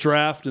 open for a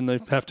draft, and they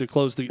have to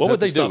close the. What would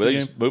they do? Would they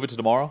just move it to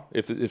tomorrow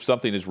if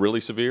something is really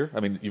severe? I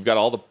mean, you've got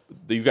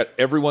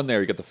everyone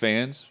there. You got the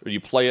fans, or you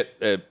play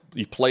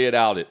it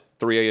out at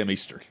 3 a.m.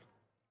 Eastern.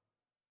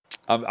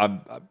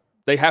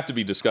 They have to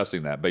be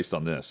discussing that based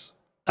on this.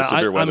 The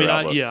severe weather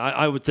outlook.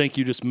 I would think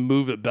you just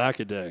move it back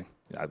a day.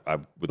 I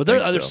would but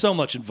think there's so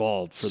much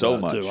involved for so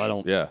that, much. too. I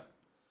don't. Yeah.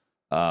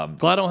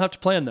 Glad I don't have to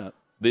plan that.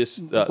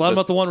 Glad I'm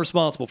not the one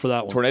responsible for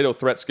that one. Tornado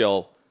threat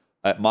scale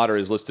at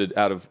moderate is listed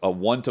out of a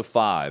 1 to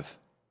 5,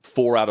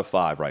 4 out of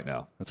 5 right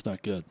now. That's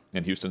not good.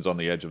 And Houston's on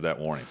the edge of that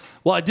warning.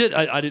 Well, I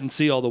didn't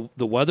see all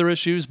the weather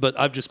issues, but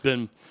I've just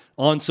been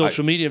on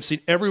social media. I've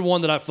seen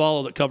everyone that I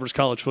follow that covers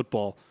college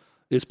football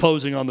is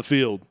posing on the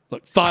field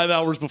like 5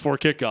 hours before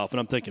kickoff. And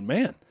I'm thinking,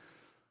 man,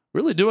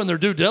 really doing their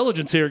due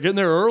diligence here, getting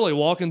there early,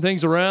 walking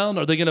things around.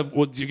 Are they you're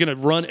going to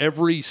run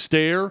every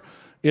stair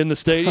in the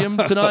stadium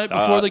tonight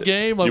before the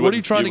game? Like, what are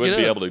you trying to get at?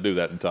 You wouldn't be able to do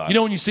that in time. You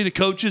know, when you see the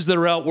coaches that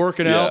are out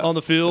working out on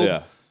the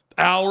field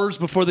hours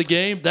before the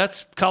game,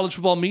 that's college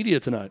football media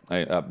tonight.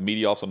 Hey,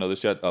 media also know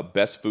this yet.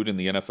 Best food in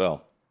the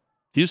NFL.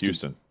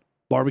 Houston.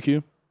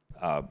 Barbecue?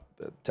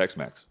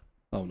 Tex-Mex.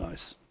 Oh,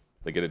 nice.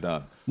 They get it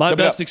done. My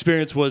best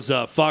experience was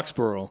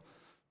Foxborough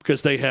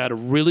because they had a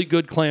really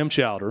good clam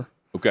chowder.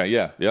 Okay,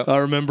 yeah. I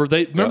remember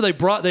they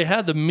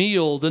had the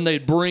meal, then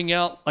they'd bring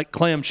out like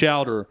clam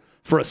chowder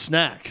for a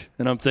snack,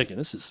 and I'm thinking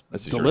this is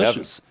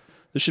delicious.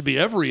 This should be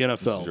every NFL.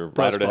 This is your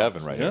rider to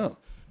heaven right here.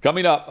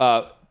 Coming up,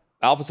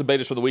 alphas and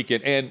betas for the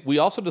weekend, and we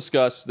also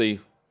discussed the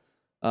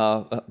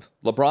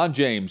LeBron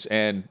James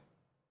and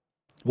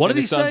what did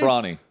he son say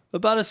Bronny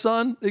about his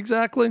son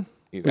exactly?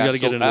 We got to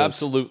get into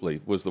absolutely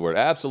this. Was the word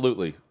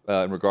absolutely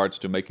in regards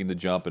to making the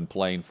jump and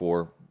playing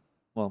for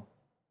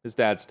his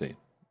dad's team.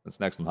 That's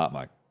next on Hot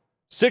Mic.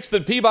 6th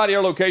and Peabody,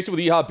 our location with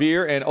Yeehaw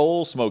Beer and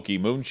Old Smoky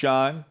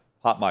Moonshine.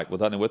 Hot Mic with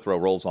Hutton and Withrow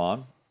rolls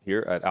on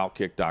here at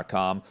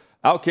Outkick.com.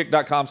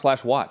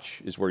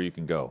 Outkick.com/watch is where you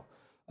can go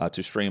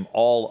to stream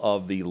all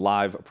of the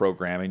live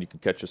programming. You can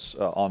catch us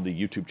on the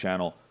YouTube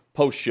channel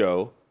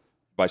post-show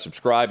by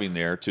subscribing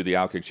there to the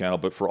Outkick channel.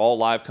 But for all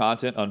live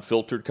content,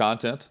 unfiltered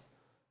content,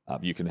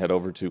 you can head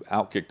over to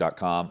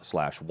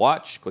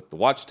Outkick.com/watch. Click the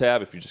Watch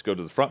tab if you just go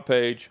to the front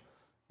page,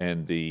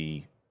 and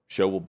the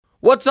show will...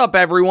 What's up,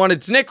 everyone?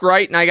 It's Nick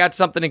Wright, and I got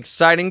something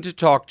exciting to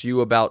talk to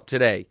you about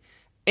today.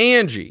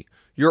 Angie,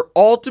 your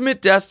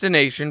ultimate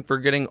destination for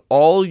getting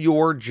all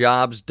your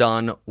jobs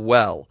done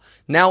well.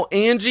 Now,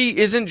 Angie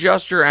isn't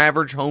just your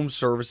average home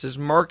services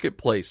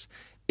marketplace.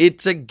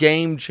 It's a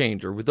game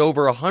changer with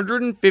over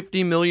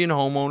 150 million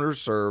homeowners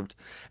served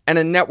and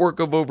a network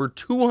of over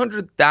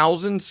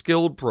 200,000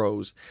 skilled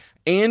pros.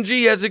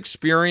 Angie has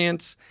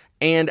experience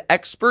and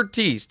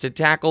expertise to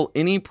tackle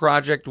any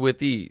project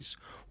with ease.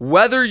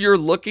 Whether you're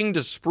looking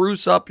to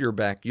spruce up your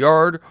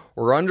backyard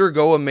or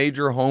undergo a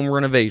major home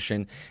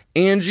renovation,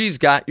 Angie's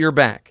got your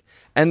back.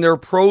 And their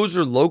pros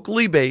are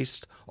locally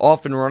based,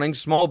 often running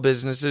small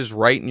businesses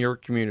right in your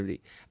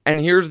community.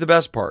 And here's the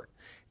best part.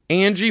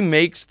 Angie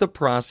makes the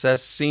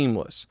process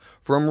seamless.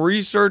 From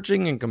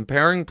researching and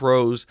comparing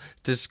pros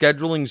to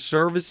scheduling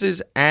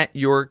services at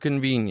your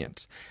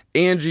convenience.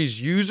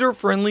 Angie's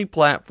user-friendly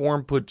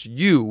platform puts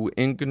you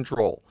in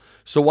control.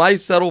 So why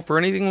settle for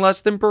anything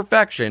less than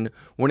perfection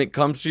when it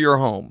comes to your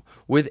home?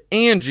 With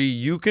Angie,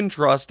 you can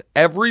trust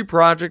every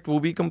project will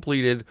be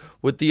completed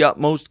with the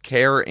utmost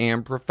care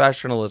and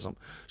professionalism.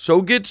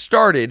 So get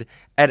started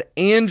at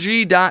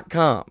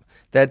Angie.com.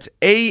 That's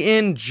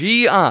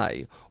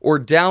ANGI, or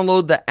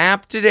download the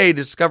app today to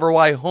discover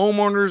why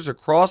homeowners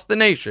across the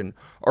nation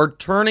are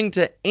turning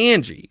to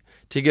Angie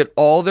to get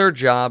all their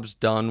jobs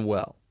done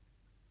well.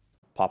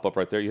 Pop up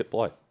right there, you hit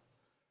play.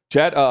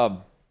 Chad,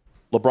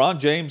 LeBron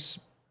James,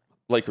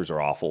 Lakers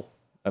are awful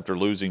after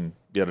losing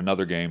yet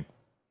another game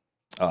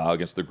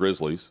against the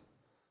Grizzlies.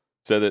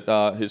 Said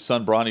that his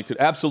son Bronny could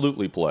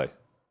absolutely play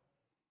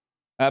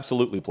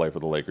for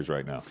the Lakers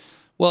right now.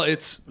 Well,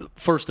 it's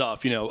first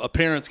off, a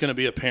parent's going to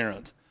be a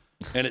parent,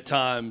 and at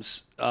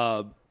times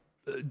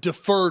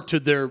defer to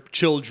their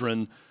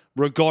children,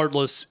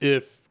 regardless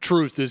if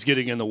truth is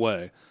getting in the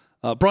way.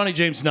 Bronny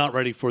James not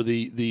ready for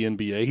the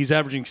NBA. He's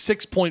averaging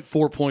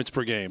 6.4 points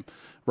per game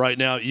right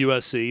now at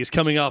USC. He's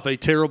coming off a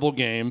terrible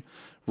game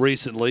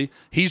recently.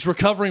 He's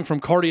recovering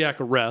from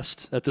cardiac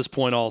arrest at this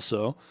point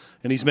also,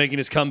 and he's making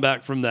his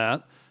comeback from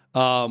that.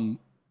 And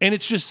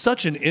it's just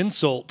such an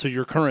insult to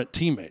your current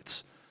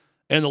teammates.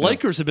 And the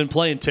Lakers have been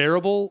playing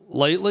terrible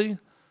lately,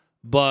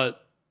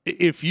 but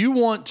if you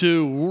want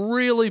to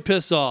really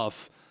piss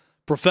off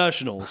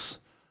professionals,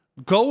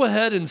 go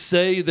ahead and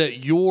say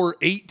that your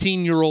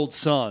 18-year-old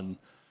son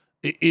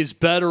is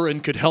better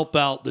and could help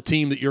out the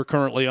team that you're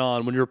currently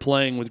on when you're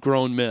playing with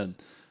grown men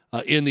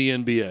in the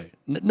NBA.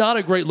 Not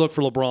a great look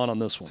for LeBron on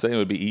this one. Saying it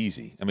would be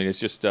easy. I mean, it's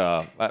just,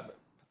 what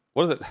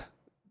is it?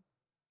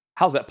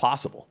 How's that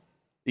possible?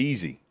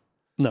 Easy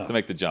to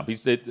make the jump.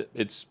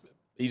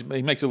 He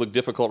makes it look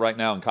difficult right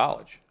now in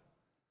college,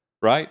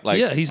 right?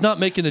 He's not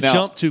making the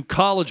jump to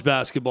college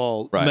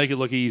basketball to make it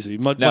look easy,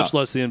 much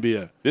less the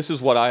NBA. This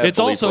is what I have It's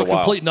also a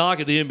complete knock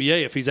at the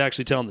NBA if he's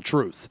actually telling the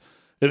truth.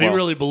 If he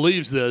really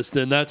believes this,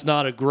 then that's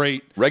not a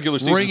great regular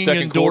season ringing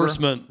second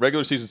endorsement. Quarter,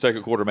 regular season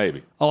second quarter,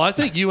 maybe. Oh, I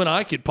think you and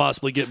I could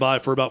possibly get by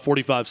for about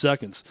 45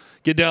 seconds.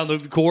 Get down the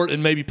court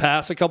and maybe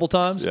pass a couple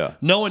times. Yeah.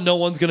 Knowing no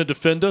one's going to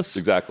defend us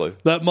exactly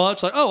that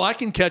much. Like, I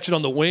can catch it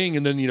on the wing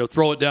and then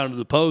throw it down to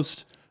the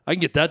post. I can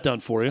get that done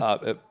for you.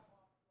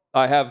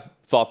 I have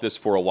thought this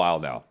for a while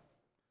now.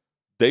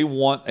 They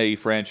want a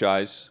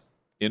franchise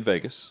in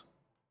Vegas.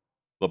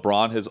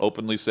 LeBron has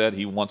openly said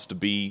he wants to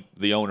be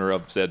the owner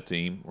of said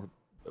team or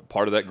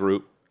part of that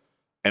group.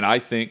 And I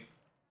think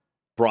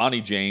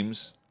Bronny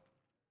James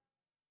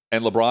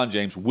and LeBron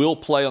James will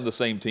play on the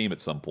same team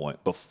at some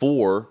point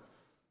before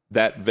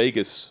that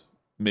Vegas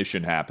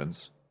mission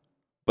happens.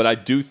 But I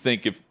do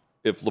think if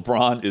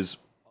LeBron is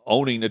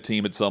owning a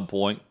team at some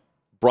point,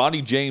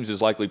 Bronny James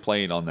is likely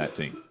playing on that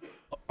team.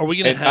 Are we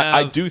going to have...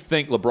 I do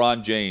think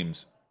LeBron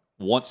James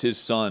wants his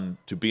son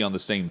to be on the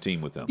same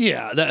team with him.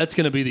 Yeah, that's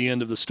going to be the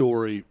end of the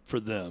story for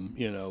them,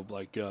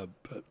 like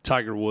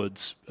Tiger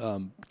Woods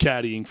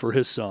caddying for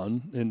his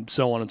son and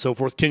so on and so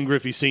forth. Ken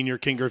Griffey Sr.,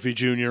 Ken Griffey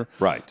Jr.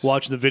 Right.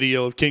 Watching the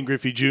video of Ken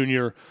Griffey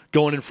Jr.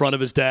 going in front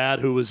of his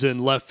dad who was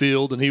in left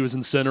field and he was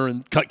in center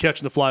and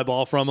catching the fly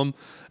ball from him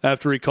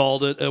after he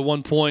called it at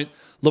one point.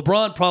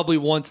 LeBron probably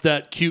wants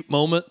that cute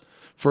moment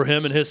for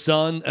him and his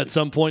son at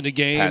some point in the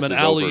game, passes an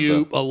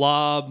alley-oop, a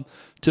lob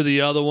to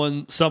the other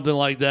one, something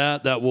like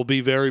that will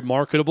be very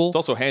marketable. It's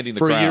also handing the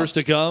for crown years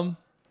to come.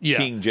 Yeah.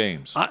 King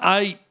James.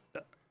 I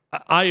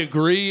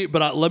agree,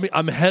 but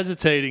I'm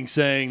hesitating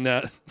saying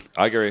that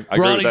I agree.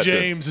 Bronny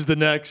James is the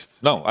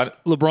next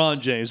LeBron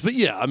James. But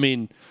yeah, I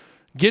mean,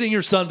 getting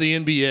your son to the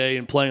NBA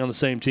and playing on the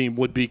same team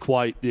would be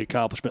quite the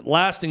accomplishment.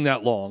 Lasting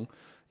that long,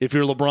 if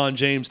you're LeBron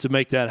James, to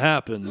make that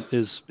happen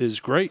is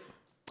great.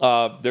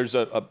 There's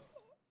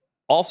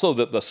also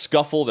the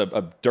scuffle,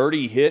 a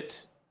dirty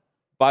hit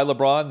by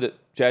LeBron that,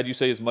 Chad, you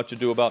say is much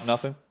ado about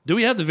nothing? Do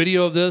we have the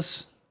video of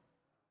this?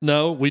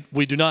 No,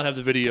 we do not have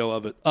the video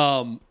of it.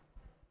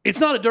 It's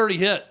not a dirty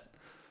hit.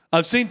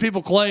 I've seen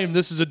people claim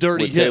this is a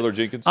dirty hit. Taylor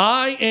Jenkins?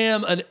 I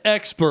am an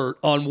expert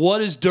on what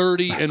is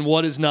dirty and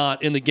what is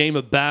not in the game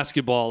of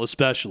basketball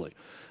especially.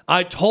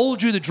 I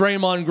told you the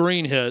Draymond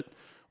Green hit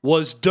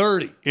was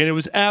dirty, and it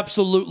was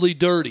absolutely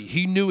dirty.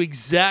 He knew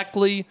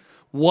exactly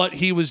what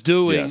he was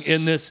doing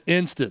in this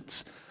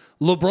instance.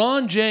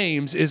 LeBron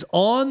James is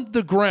on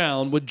the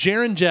ground with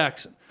Jaren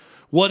Jackson.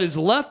 What is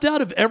left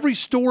out of every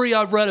story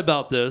I've read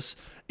about this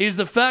is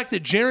the fact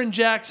that Jaren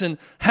Jackson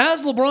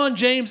has LeBron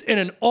James in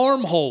an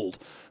arm hold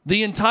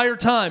the entire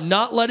time,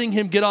 not letting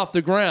him get off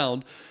the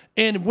ground.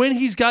 And when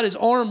he's got his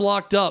arm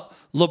locked up,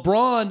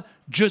 LeBron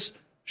just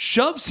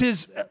shoves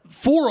his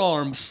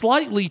forearm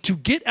slightly to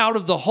get out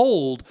of the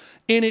hold,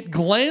 and it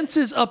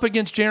glances up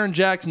against Jaren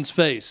Jackson's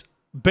face,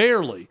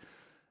 barely.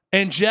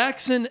 And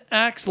Jackson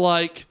acts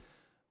like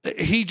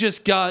he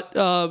just got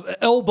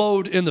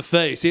elbowed in the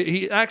face.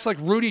 He acts like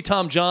Rudy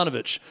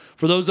Tomjanovich,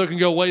 for those that can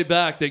go way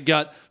back, that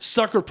got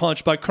sucker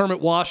punched by Kermit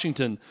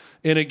Washington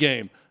in a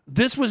game.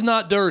 This was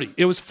not dirty.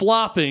 It was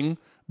flopping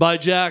by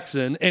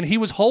Jackson, and he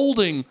was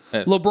holding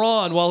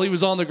LeBron while he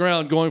was on the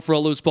ground going for a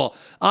loose ball.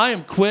 I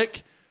am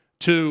quick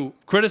to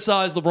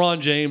criticize LeBron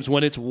James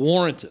when it's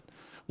warranted.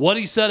 What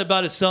he said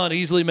about his son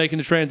easily making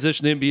the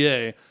transition to the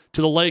NBA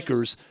to the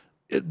Lakers,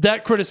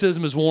 that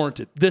criticism is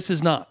warranted. This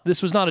is not.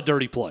 This was not a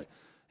dirty play.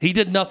 He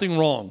did nothing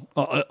wrong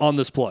on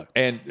this play.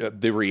 And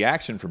the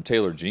reaction from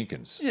Taylor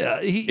Jenkins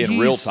in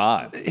real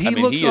time. He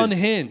looks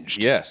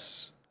unhinged.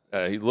 Yes.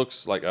 He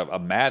looks like a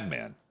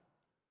madman.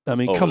 I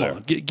mean, come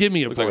on. Give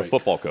me a break. Looks like a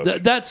football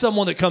coach. That's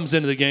someone that comes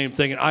into the game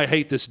thinking, I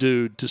hate this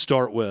dude to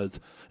start with,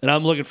 and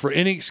I'm looking for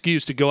any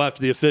excuse to go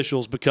after the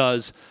officials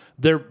because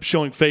they're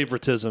showing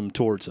favoritism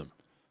towards him.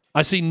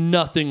 I see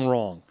nothing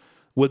wrong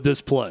with this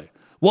play.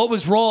 What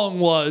was wrong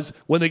was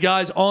when the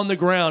guy's on the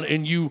ground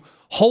and you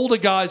hold a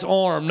guy's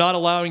arm, not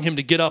allowing him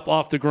to get up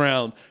off the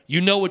ground.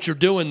 You know what you're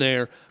doing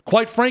there.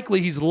 Quite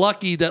frankly, he's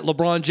lucky that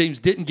LeBron James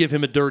didn't give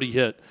him a dirty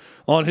hit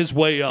on his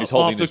way up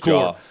off the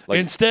court.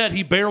 Instead,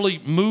 he barely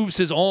moves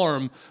his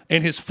arm,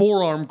 and his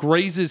forearm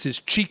grazes his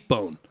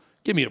cheekbone.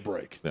 Give me a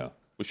break. Yeah,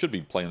 we should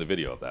be playing the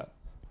video of that.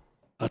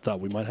 I thought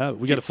we might have it.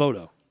 We got a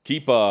photo.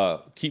 Keep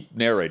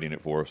narrating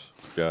it for us.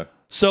 Okay.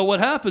 So what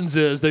happens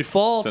is they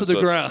fall to the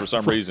ground. For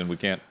some reason, we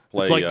can't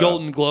play. It's like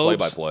Golden Globes.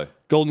 Play-by-play.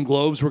 Golden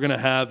Globes. We're going to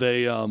have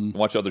a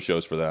watch other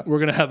shows for that. We're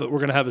going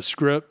to have a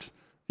script.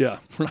 Yeah,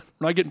 we're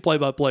not getting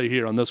play-by-play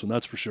here on this one.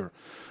 That's for sure.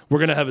 We're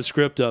going to have a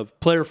script of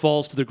player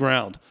falls to the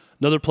ground.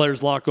 Another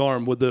player's lock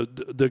arm with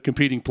the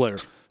competing player.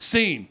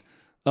 Scene.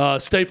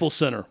 Staples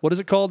Center. What is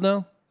it called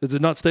now? Is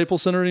it not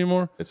Staples Center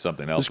anymore? It's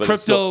something else. It's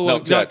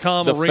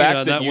Crypto.com the arena.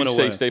 fact that you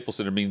say Staples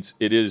Center means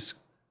it is.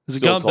 Has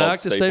it gone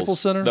back to Staples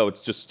Center? No, it's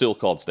just still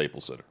called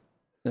Staples Center.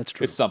 That's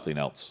true. It's something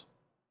else.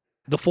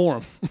 The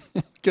Forum.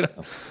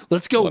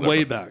 Let's go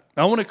way back.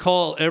 I want to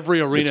call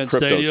every arena and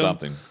stadium.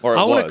 Something.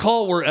 I want to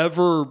call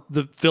wherever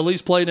the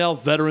Phillies play now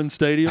Veterans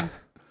Stadium.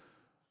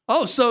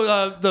 Oh,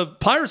 so the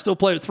Pirates still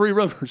play at Three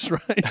Rivers,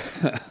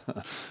 right?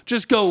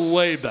 Just go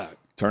way back.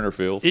 Turner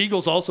Field.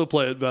 Eagles also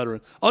play at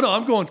Veteran. Oh, no,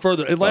 I'm going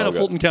further. Atlanta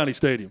Fulton County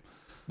Stadium.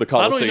 the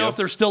Coliseum. I don't even know if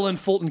they're still in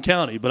Fulton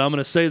County, but I'm going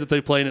to say that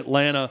they play in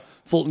Atlanta,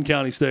 Fulton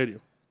County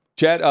Stadium.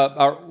 Chad,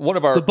 one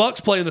of our the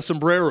Bucks play in the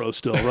Sombrero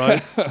still,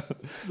 right?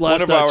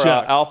 One of our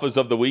alphas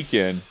of the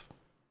weekend.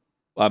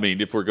 I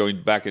mean, if we're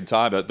going back in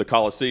time, the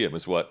Coliseum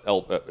is what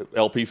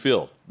LP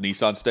Field,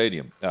 Nissan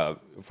Stadium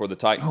for the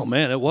Titans. Oh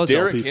man, it was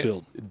LP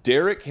Field.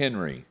 Derrick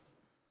Henry,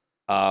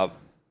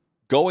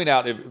 going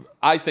out.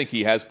 I think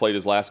he has played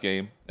his last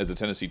game as a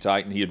Tennessee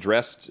Titan. He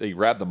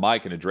grabbed the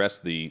mic and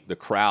addressed the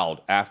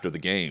crowd after the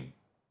game,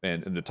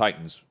 and the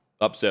Titans'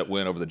 upset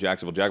win over the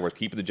Jacksonville Jaguars,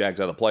 keeping the Jags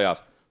out of the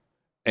playoffs.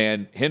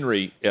 And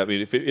Henry, I mean,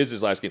 if it is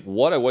his last game,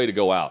 what a way to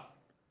go out.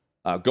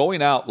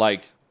 Going out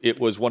like it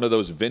was one of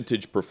those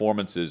vintage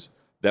performances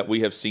that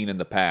we have seen in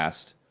the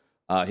past.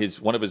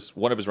 One of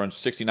his runs,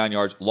 69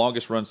 yards,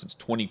 longest run since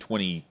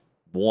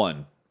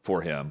 2021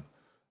 for him.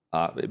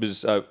 It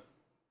was a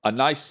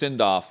nice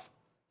send-off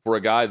for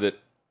a guy that,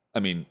 I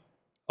mean,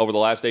 over the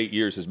last 8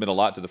 years has meant a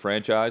lot to the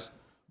franchise,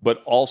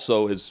 but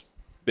also has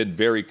been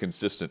very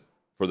consistent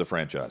for the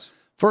franchise.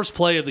 First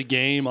play of the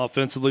game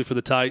offensively for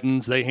the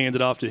Titans, they hand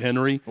it off to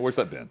Henry. Where's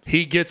that been?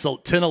 He gets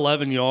 10,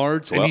 11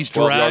 yards, and he's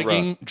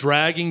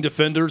dragging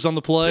defenders on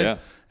the play. Yeah.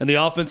 And the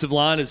offensive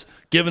line is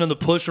giving him the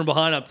push from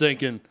behind. I'm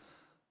thinking,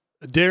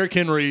 Derrick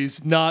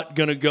Henry's not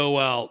going to go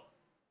out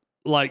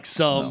like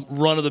some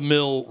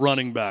run-of-the-mill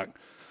running back.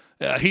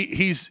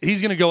 He's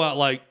going to go out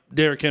like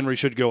Derrick Henry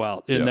should go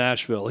out in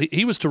Nashville.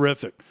 He was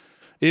terrific.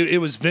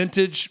 It was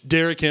vintage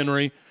Derrick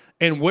Henry.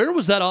 And where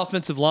was that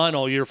offensive line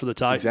all year for the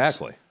Titans?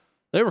 Exactly.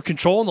 They were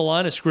controlling the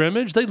line of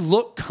scrimmage. They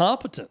looked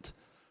competent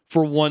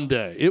for one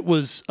day. It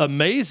was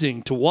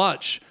amazing to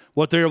watch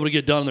what they were able to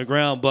get done on the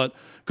ground. But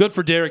good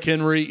for Derrick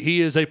Henry.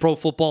 He is a Pro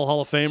Football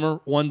Hall of Famer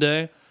one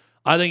day.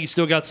 I think he's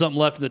still got something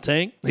left in the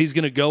tank. He's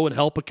going to go and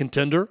help a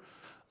contender.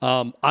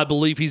 I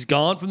believe he's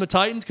gone from the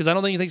Titans because I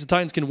don't think he thinks the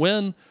Titans can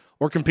win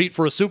or compete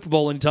for a Super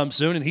Bowl anytime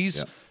soon. And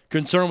he's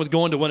concerned with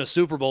going to win a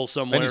Super Bowl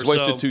somewhere. And he's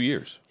wasted 2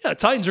 years. Yeah,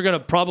 Titans are going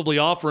to probably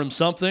offer him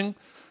something.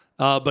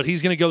 But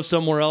he's going to go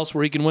somewhere else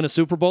where he can win a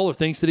Super Bowl or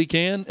thinks that he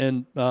can,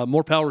 and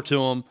more power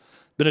to him.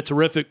 Been a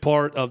terrific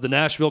part of the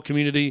Nashville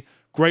community.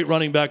 Great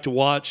running back to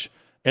watch,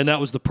 and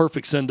that was the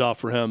perfect send-off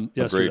for him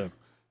yesterday. Agreed.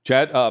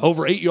 Chad,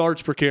 over 8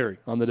 yards per carry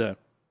on the day.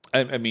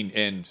 I mean,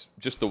 and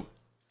just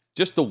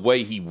the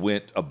way he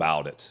went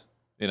about it.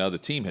 You know, the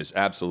team has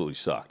absolutely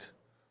sucked,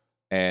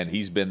 and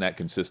he's been that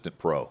consistent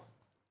pro.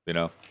 You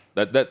know,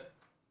 that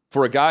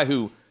for a guy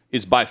who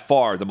is by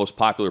far the most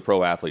popular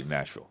pro athlete in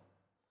Nashville.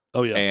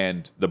 Oh, yeah.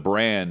 And the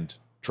brand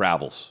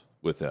travels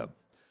with him.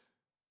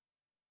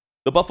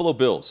 The Buffalo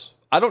Bills.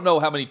 I don't know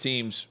how many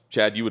teams,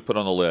 Chad, you would put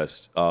on a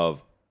list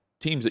of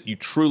teams that you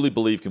truly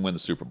believe can win the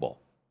Super Bowl.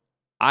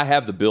 I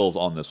have the Bills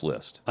on this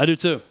list. I do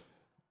too.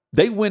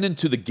 They went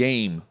into the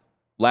game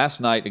last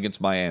night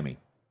against Miami,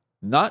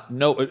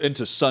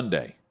 into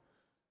Sunday,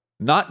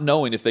 not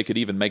knowing if they could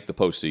even make the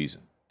postseason.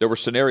 There were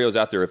scenarios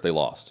out there if they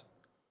lost.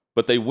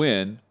 But they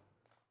win.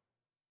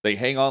 They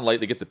hang on late.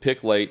 They get the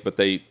pick late, but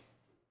they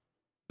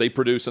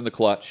produce in the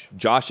clutch.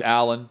 Josh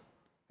Allen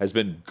has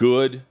been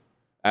good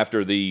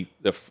after the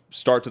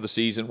start to the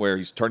season where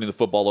he's turning the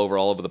football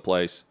all over the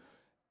place.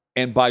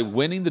 And by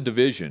winning the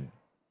division,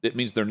 it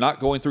means they're not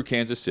going through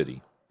Kansas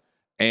City,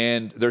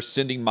 and they're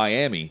sending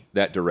Miami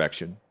that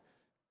direction,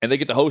 and they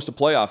get to host a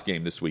playoff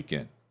game this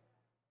weekend.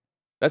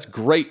 That's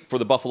great for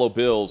the Buffalo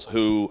Bills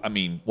who, I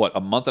mean, a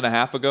month and a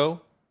half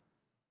ago?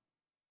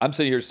 I'm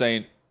sitting here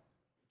saying,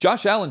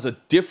 Josh Allen's a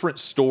different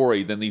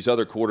story than these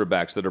other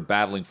quarterbacks that are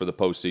battling for the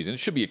postseason. It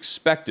should be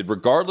expected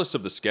regardless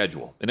of the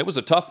schedule. And it was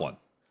a tough one.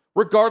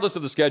 Regardless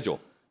of the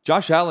schedule,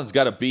 Josh Allen's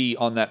got to be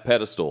on that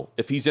pedestal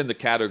if he's in the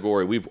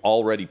category we've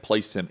already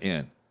placed him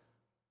in.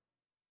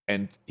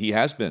 And he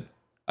has been.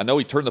 I know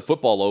he turned the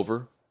football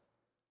over,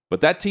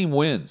 but that team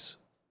wins.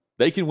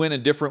 They can win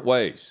in different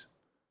ways.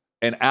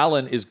 And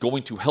Allen is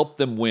going to help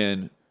them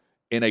win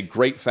in a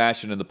great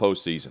fashion in the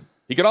postseason.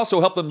 He can also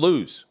help them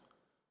lose.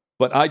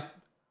 But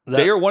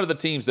they are one of the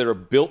teams that are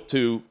built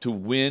to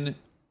win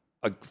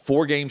a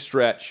 4-game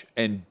stretch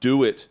and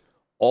do it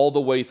all the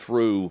way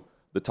through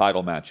the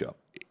title matchup.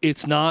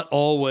 It's not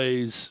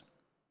always,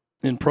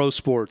 in pro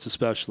sports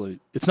especially,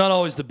 it's not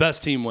always the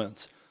best team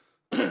wins.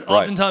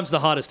 Oftentimes the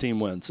hottest team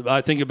wins.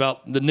 I think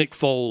about the Nick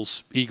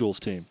Foles Eagles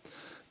team.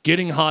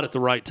 Getting hot at the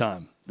right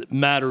time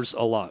matters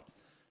a lot.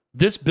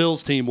 This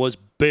Bills team was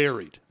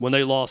buried when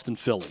they lost in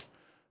Philly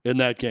in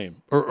that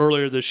game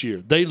earlier this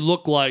year. They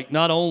look like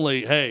not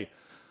only, hey,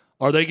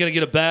 are they going to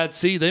get a bad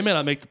seed? They may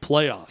not make the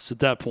playoffs at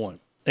that point.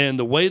 And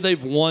the way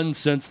they've won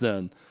since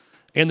then,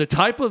 and the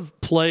type of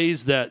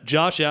plays that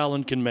Josh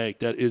Allen can make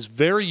that is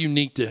very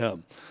unique to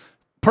him.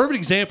 Perfect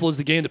example is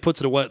the game that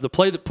puts it away, the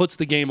play that puts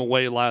the game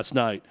away last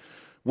night,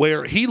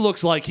 where he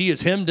looks like he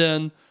is hemmed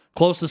in,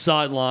 close to the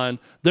sideline.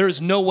 There is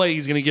no way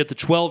he's going to get the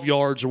 12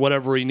 yards or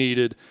whatever he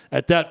needed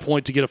at that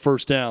point to get a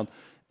first down.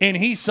 And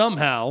he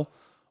somehow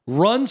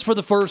runs for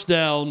the first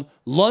down,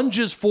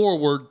 lunges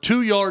forward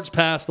 2 yards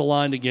past the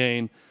line to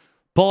gain.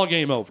 Ball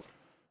game over.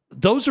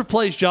 Those are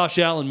plays Josh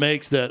Allen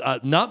makes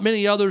that not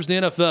many others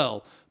in the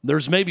NFL,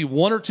 there's maybe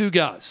one or two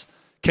guys,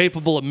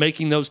 capable of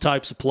making those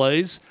types of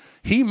plays.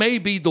 He may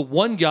be the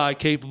one guy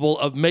capable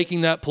of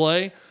making that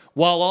play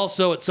while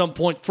also at some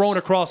point throwing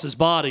across his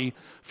body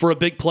for a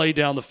big play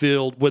down the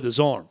field with his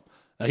arm.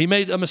 He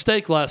made a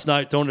mistake last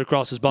night throwing it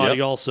across his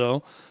body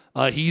also.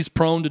 He's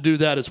prone to do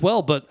that as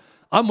well. But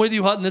I'm with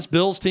you, Hutton. This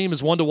Bills team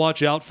is one to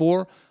watch out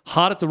for.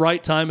 Hot at the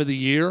right time of the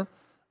year.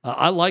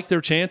 I like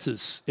their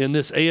chances in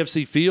this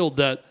AFC field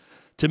that,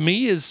 to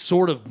me, is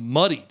sort of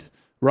muddied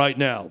right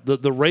now.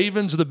 The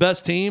Ravens are the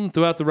best team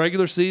throughout the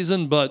regular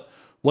season, but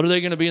what are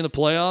they going to be in the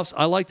playoffs?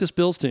 I like this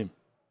Bills team.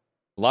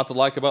 A lot to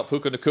like about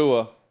Puka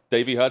Nacua.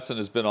 Davey Hudson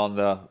has been on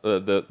the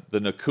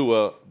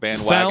Nacua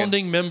bandwagon.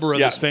 Founding member of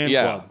his fan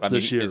club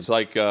this year. It's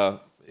like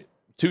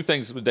two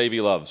things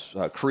Davey loves,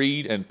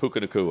 Creed and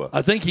Puka Nacua.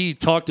 I think he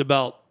talked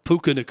about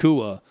Puka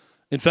Nacua.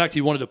 In fact,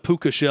 he wanted a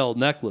puka shell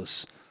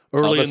necklace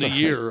early in the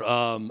year.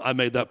 I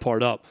made that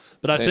part up.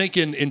 But I think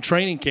in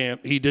training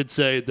camp, he did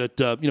say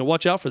that,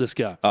 watch out for this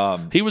guy.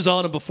 He was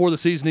on him before the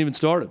season even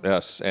started.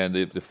 Yes, and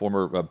the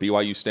former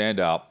BYU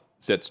standout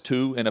sets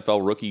 2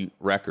 NFL rookie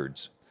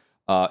records.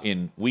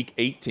 In week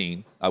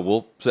 18, I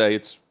will say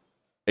it's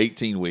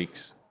 18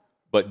 weeks,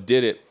 but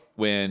did it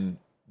when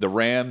the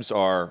Rams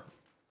are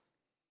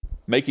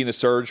making the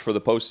surge for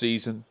the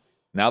postseason.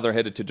 Now they're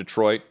headed to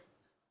Detroit,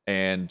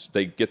 and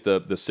they get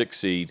the 6th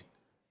seed.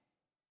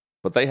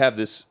 But they have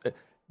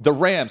the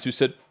Rams who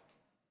said,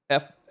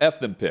 F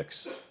them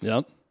picks.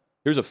 Yep.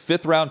 Here's a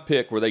 5th-round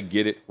pick where they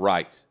get it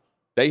right.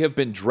 They have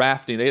been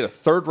drafting. They had a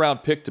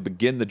 3rd-round pick to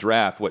begin the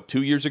draft,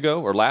 2 years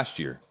ago or last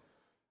year?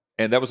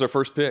 And that was their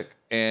first pick.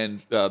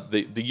 And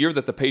the year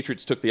that the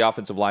Patriots took the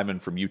offensive lineman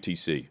from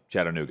UTC,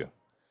 Chattanooga,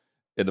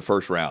 in the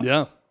 1st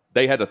round,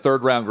 they had a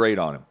 3rd-round grade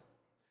on him.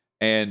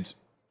 And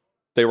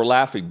they were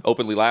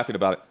openly laughing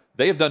about it.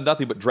 They have done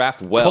nothing but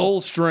draft well.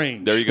 Cole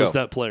Strange there you go. Was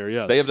that player,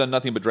 yes. They have done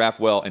nothing but draft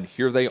well, and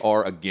here they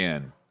are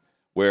again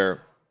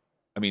where,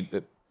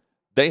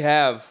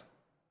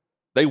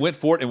 they went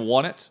for it and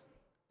won it,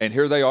 and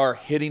here they are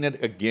hitting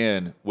it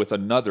again with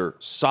another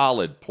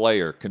solid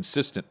player,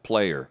 consistent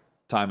player,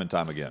 time and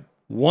time again.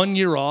 1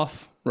 year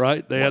off,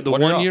 right? They had the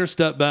 1 year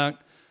step back,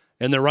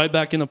 and they're right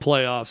back in the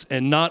playoffs.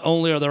 And not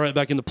only are they right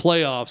back in the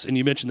playoffs, and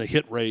you mentioned the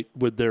hit rate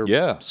with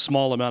their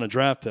small amount of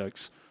draft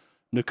picks,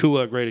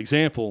 Nacua, a great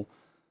example,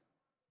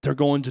 they're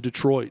going to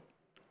Detroit,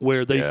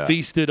 where they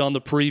feasted on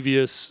the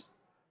previous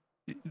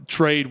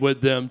trade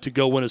with them to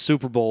go win a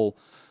Super Bowl,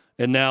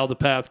 and now the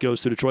path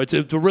goes to Detroit.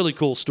 It's a really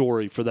cool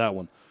story for that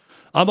one.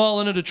 I'm all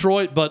into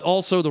Detroit, but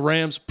also the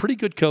Rams, pretty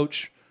good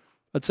coach.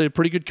 I'd say a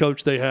pretty good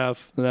coach they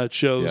have, and that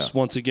shows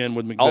once again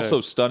with McVay. Also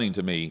stunning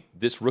to me,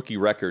 this rookie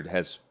record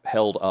has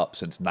held up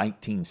since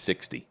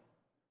 1960.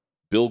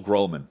 Bill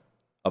Groman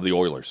of the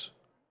Oilers.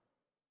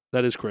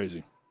 That is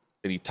crazy.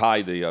 And he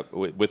tied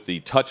with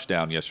the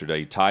touchdown yesterday,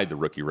 he tied the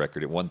rookie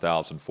record at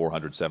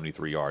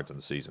 1,473 yards in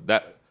the season.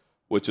 That,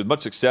 which is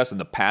much success in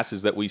the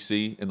passes that we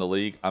see in the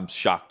league. I'm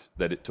shocked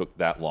that it took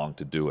that long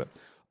to do it.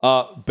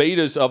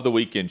 Betas of the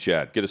weekend,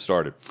 Chad. Get us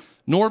started.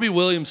 Norby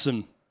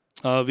Williamson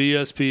of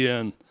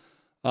ESPN.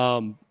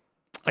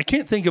 I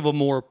can't think of a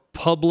more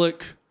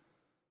public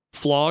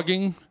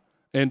flogging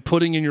and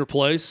putting in your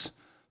place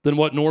than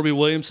what Norby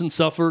Williamson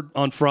suffered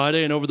on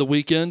Friday and over the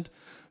weekend,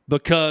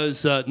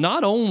 because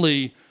not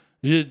only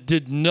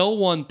did no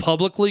one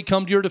publicly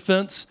come to your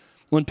defense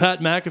when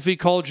Pat McAfee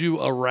called you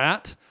a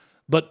rat,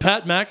 but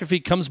Pat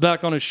McAfee comes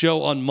back on his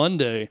show on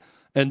Monday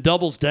and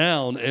doubles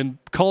down and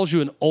calls you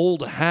an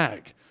old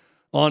hag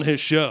on his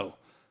show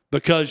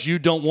because you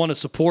don't want to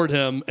support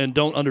him and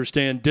don't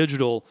understand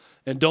digital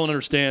and don't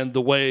understand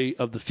the way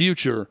of the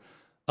future.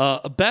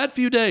 A bad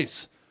few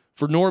days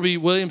for Norby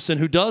Williamson,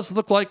 who does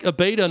look like a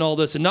beta in all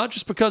this, and not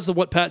just because of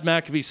what Pat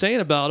McAfee's saying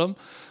about him,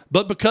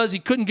 but because he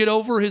couldn't get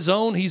over his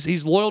own,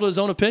 he's loyal to his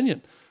own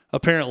opinion,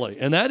 apparently.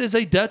 And that is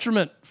a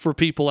detriment for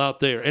people out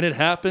there, and it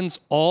happens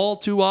all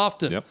too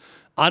often. Yep.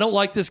 I don't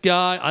like this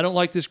guy. I don't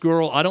like this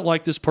girl. I don't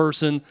like this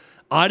person.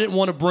 I didn't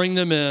want to bring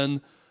them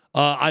in.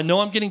 I know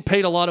I'm getting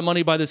paid a lot of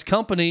money by this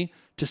company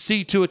to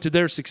see to it to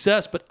their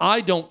success, but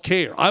I don't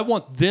care. I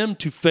want them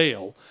to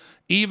fail,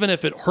 even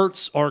if it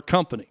hurts our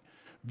company.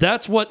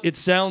 That's what it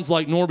sounds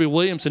like Norby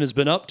Williamson has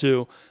been up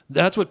to.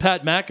 That's what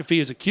Pat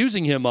McAfee is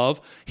accusing him of.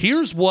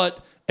 Here's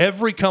what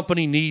every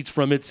company needs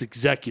from its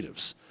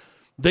executives.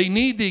 They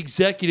need the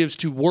executives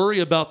to worry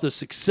about the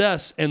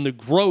success and the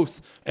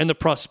growth and the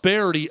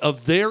prosperity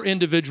of their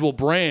individual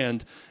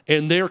brand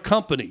and their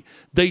company.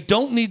 They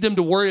don't need them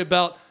to worry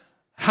about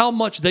how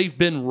much they've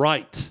been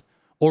right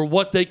or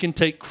what they can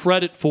take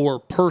credit for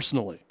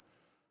personally.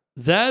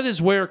 That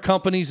is where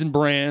companies and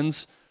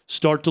brands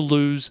start to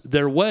lose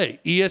their way.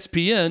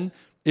 ESPN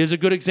is a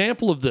good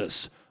example of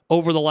this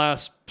over the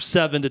last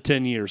 7 to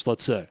 10 years,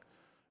 let's say.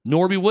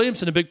 Norby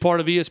Williamson, a big part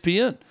of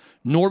ESPN.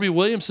 Norby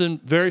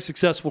Williamson, very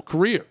successful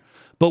career.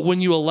 But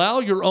when you allow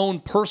your own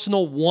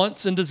personal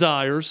wants and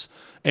desires,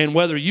 and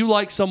whether you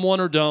like someone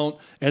or don't,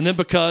 and then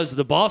because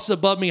the boss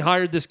above me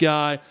hired this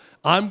guy,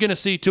 I'm going to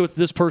see to it that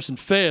this person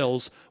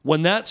fails.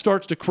 When that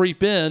starts to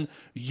creep in,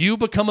 you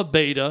become a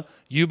beta,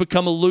 you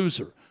become a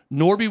loser.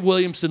 Norby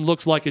Williamson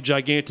looks like a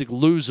gigantic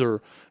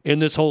loser in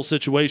this whole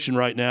situation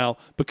right now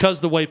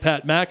because the way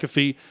Pat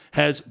McAfee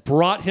has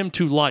brought him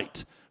to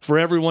light for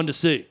everyone to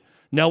see.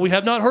 Now, we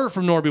have not heard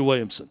from Norby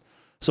Williamson.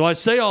 So I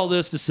say all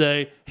this to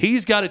say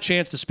he's got a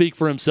chance to speak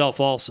for himself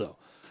also.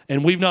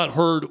 And we've not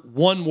heard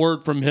one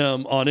word from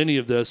him on any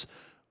of this.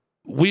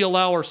 We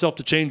allow ourselves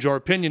to change our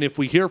opinion if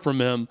we hear from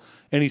him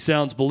and he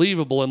sounds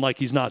believable and like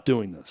he's not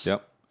doing this.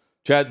 Yep.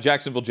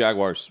 Jacksonville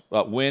Jaguars,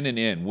 win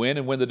and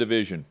win the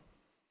division.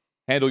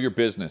 Handle your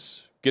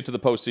business. Get to the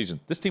postseason.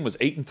 This team was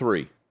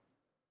 8-3,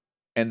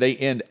 and they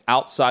end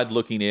outside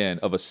looking in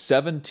of a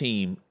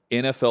 7-team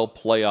NFL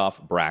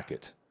playoff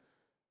bracket,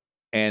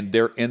 and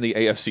they're in the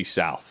AFC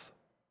South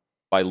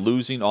by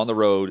losing on the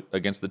road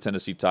against the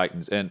Tennessee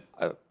Titans. And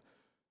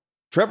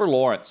Trevor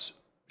Lawrence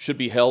should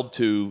be held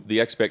to the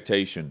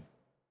expectation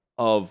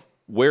of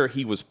where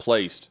he was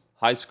placed,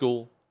 high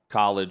school,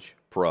 college,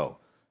 pro.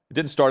 It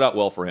didn't start out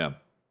well for him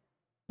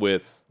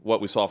with what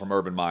we saw from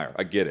Urban Meyer.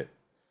 I get it.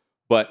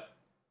 But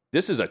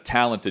this is a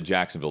talented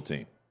Jacksonville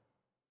team.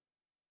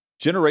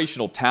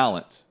 Generational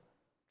talent,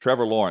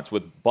 Trevor Lawrence,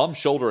 with bum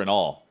shoulder and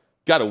all,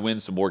 got to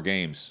win some more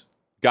games.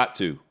 Got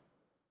to.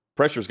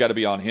 Pressure's got to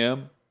be on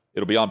him.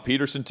 It'll be on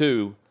Peterson,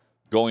 too,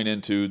 going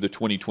into the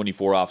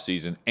 2024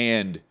 offseason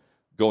and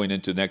going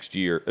into next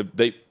year.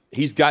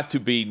 He's got to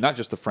be not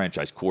just the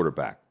franchise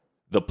quarterback,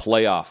 the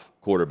playoff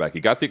quarterback. He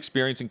got the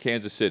experience in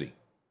Kansas City.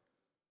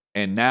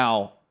 And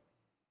now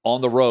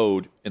on the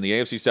road in the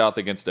AFC South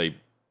against a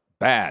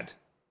bad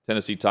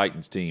Tennessee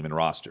Titans team and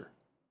roster.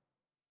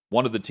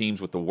 One of the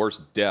teams with the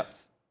worst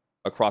depth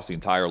across the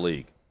entire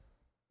league.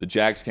 The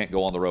Jags can't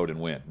go on the road and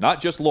win.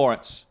 Not just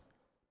Lawrence,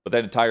 but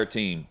that entire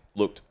team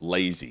looked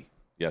lazy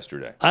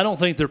yesterday. I don't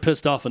think they're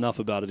pissed off enough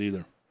about it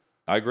either.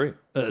 I agree.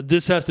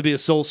 This has to be a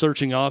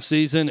soul-searching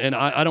offseason, and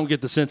I don't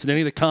get the sense in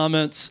any of the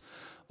comments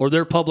or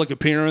their public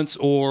appearance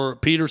or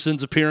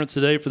Peterson's appearance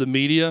today for the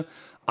media,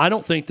 I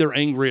don't think they're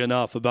angry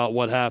enough about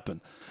what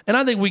happened. And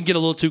I think we can get a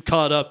little too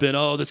caught up in,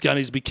 this guy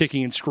needs to be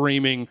kicking and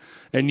screaming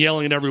and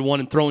yelling at everyone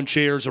and throwing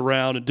chairs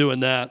around and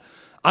doing that.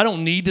 I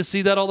don't need to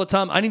see that all the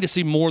time. I need to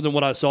see more than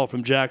what I saw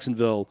from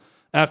Jacksonville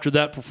after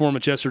that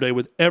performance yesterday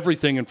with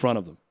everything in front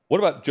of them. What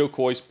about Joe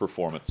Coy's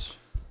performance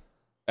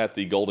at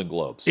the Golden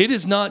Globes? It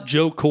is not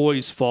Joe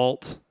Coy's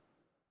fault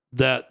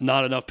that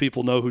not enough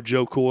people know who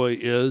Joe Coy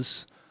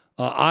is.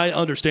 I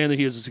understand that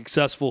he is a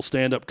successful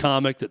stand-up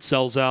comic that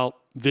sells out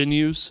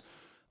venues.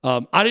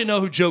 I didn't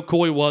know who Joe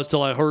Coy was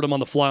till I heard him on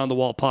the Fly on the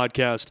Wall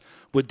podcast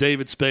with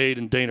David Spade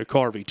and Dana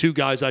Carvey. Two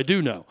guys I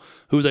do know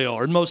who they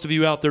are. And most of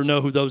you out there know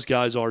who those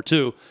guys are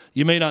too.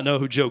 You may not know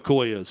who Joe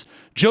Coy is.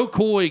 Joe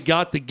Coy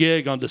got the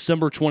gig on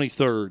December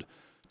 23rd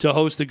to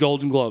host the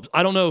Golden Globes.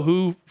 I don't know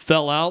who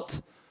fell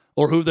out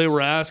or who they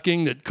were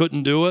asking that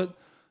couldn't do it,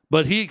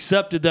 but he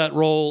accepted that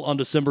role on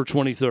December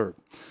 23rd.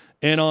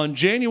 And on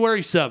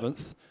January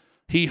 7th,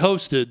 he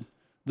hosted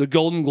the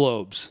Golden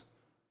Globes,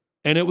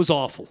 and it was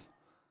awful.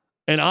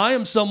 And I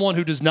am someone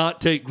who does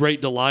not take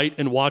great delight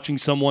in watching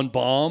someone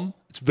bomb.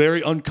 It's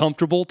very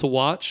uncomfortable to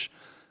watch.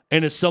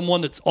 And as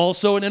someone that's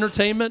also in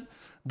entertainment,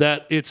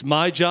 that it's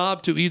my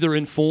job to either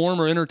inform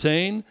or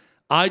entertain,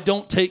 I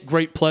don't take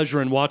great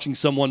pleasure in watching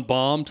someone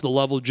bomb to the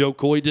level Joe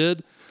Coy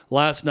did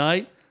last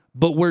night.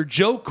 But where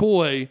Joe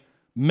Coy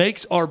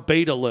makes our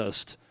beta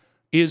list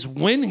is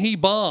when he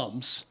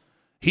bombs,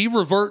 he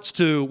reverts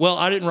to, well,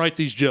 I didn't write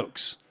these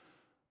jokes.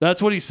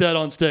 That's what he said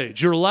on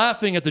stage. You're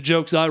laughing at the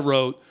jokes I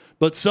wrote,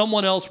 but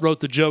someone else wrote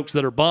the jokes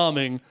that are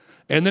bombing.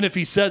 And then if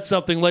he said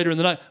something later in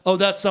the night,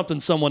 that's something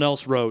someone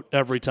else wrote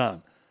every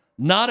time.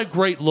 Not a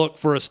great look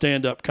for a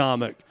stand-up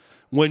comic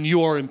when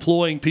you are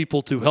employing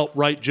people to help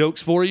write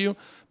jokes for you,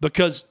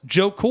 because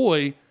Joe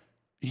Coy,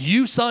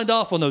 you signed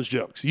off on those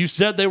jokes. You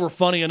said they were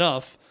funny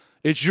enough.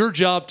 It's your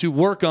job to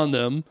work on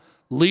them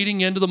leading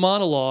into the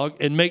monologue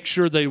and make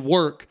sure they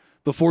work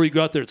before you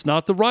go out there. It's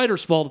not the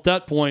writer's fault at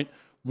that point.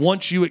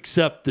 Once you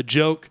accept the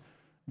joke,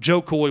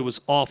 Joe Coy was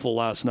awful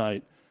last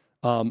night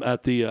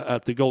at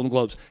the Golden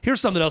Globes.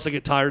 Here's something else I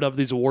get tired of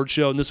these award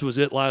shows, and this was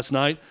it last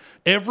night.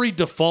 Every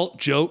default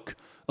joke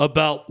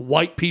about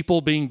white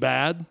people being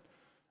bad,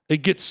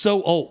 it gets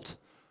so old.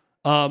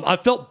 I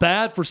felt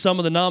bad for some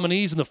of the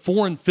nominees in the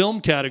foreign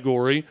film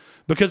category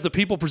because the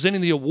people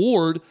presenting the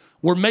award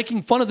were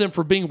making fun of them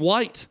for being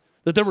white,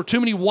 that there were too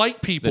many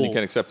white people then you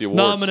can't accept the award.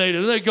 Nominated.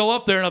 And they go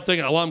up there, and I'm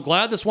thinking, I'm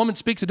glad this woman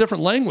speaks a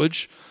different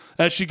language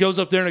as she goes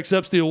up there and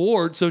accepts the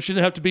award, so she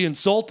didn't have to be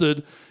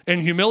insulted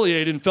and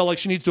humiliated and felt like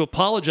she needs to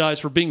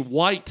apologize for being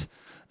white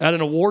at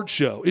an award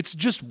show. It's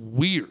just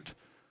weird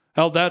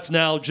how that's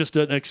now just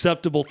an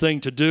acceptable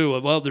thing to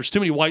do. There's too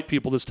many white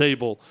people at this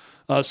table,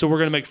 so we're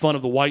going to make fun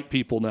of the white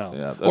people now.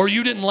 Yeah, or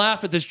you didn't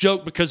laugh at this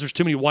joke because there's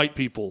too many white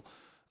people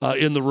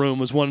in the room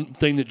was one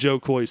thing that Joe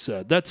Coy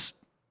said. That's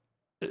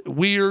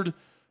weird,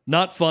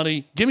 not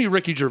funny. Give me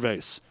Ricky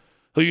Gervais,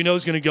 who you know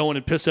is going to go in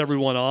and piss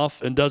everyone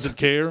off and doesn't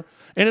care.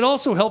 And it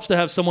also helps to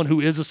have someone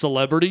who is a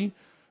celebrity,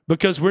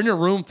 because we're in a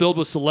room filled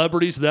with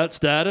celebrities of that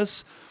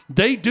status.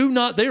 They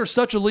are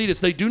such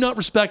elitists, they do not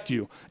respect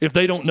you if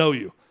they don't know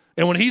you.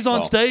 And when he's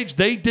on stage,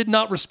 they did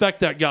not respect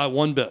that guy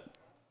one bit.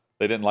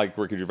 They didn't like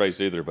Ricky Gervais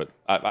either, but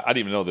I didn't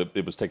even know that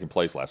it was taking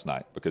place last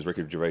night because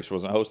Ricky Gervais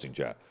wasn't hosting,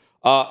 Chad.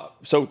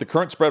 So the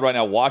current spread right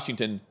now,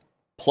 Washington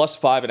plus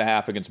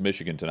 5.5 against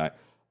Michigan tonight.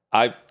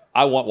 I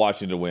want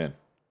Washington to win.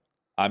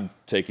 I'm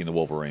taking the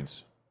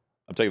Wolverines.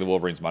 I'm taking the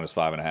Wolverines minus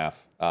 5.5.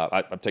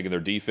 I'm taking their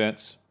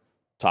defense,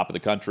 top of the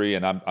country,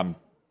 and I'm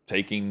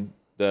taking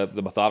the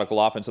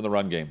methodical offense in the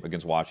run game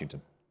against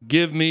Washington.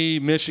 Give me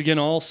Michigan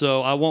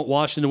also. I want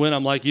Washington to win.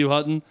 I'm like you,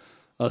 Hutton.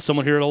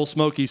 Someone here at Old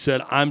Smoky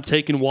said, I'm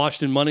taking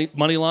Washington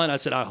money line. I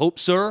said, I hope,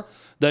 sir,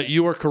 that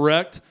you are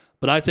correct.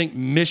 But I think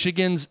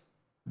Michigan's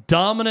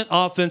dominant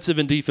offensive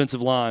and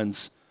defensive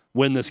lines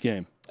win this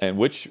game. And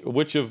which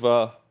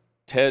of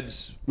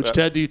Ted's... Which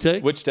Ted do you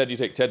take? Which Ted do you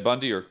take, Ted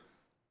Bundy or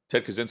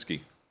Ted Kaczynski?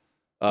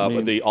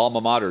 The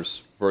alma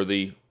maters for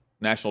the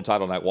national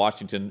title night,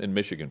 Washington and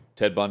Michigan.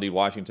 Ted Bundy,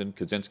 Washington,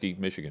 Kaczynski,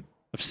 Michigan.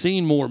 I've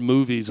seen more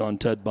movies on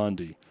Ted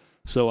Bundy,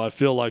 so I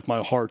feel like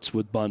my heart's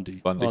with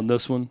Bundy. On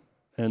this one.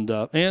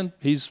 And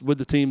he's with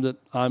the team that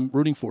I'm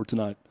rooting for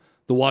tonight,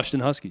 the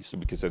Washington Huskies.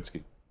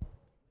 Kaczynski.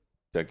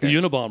 The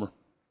Unabomber.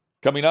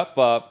 Coming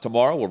up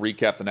tomorrow, we'll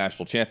recap the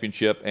national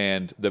championship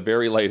and the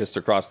very latest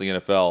across the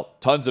NFL.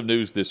 Tons of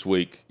news this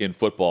week in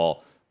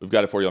football. We've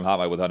got it for you on Hot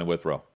Mic with Hutton and Withrow.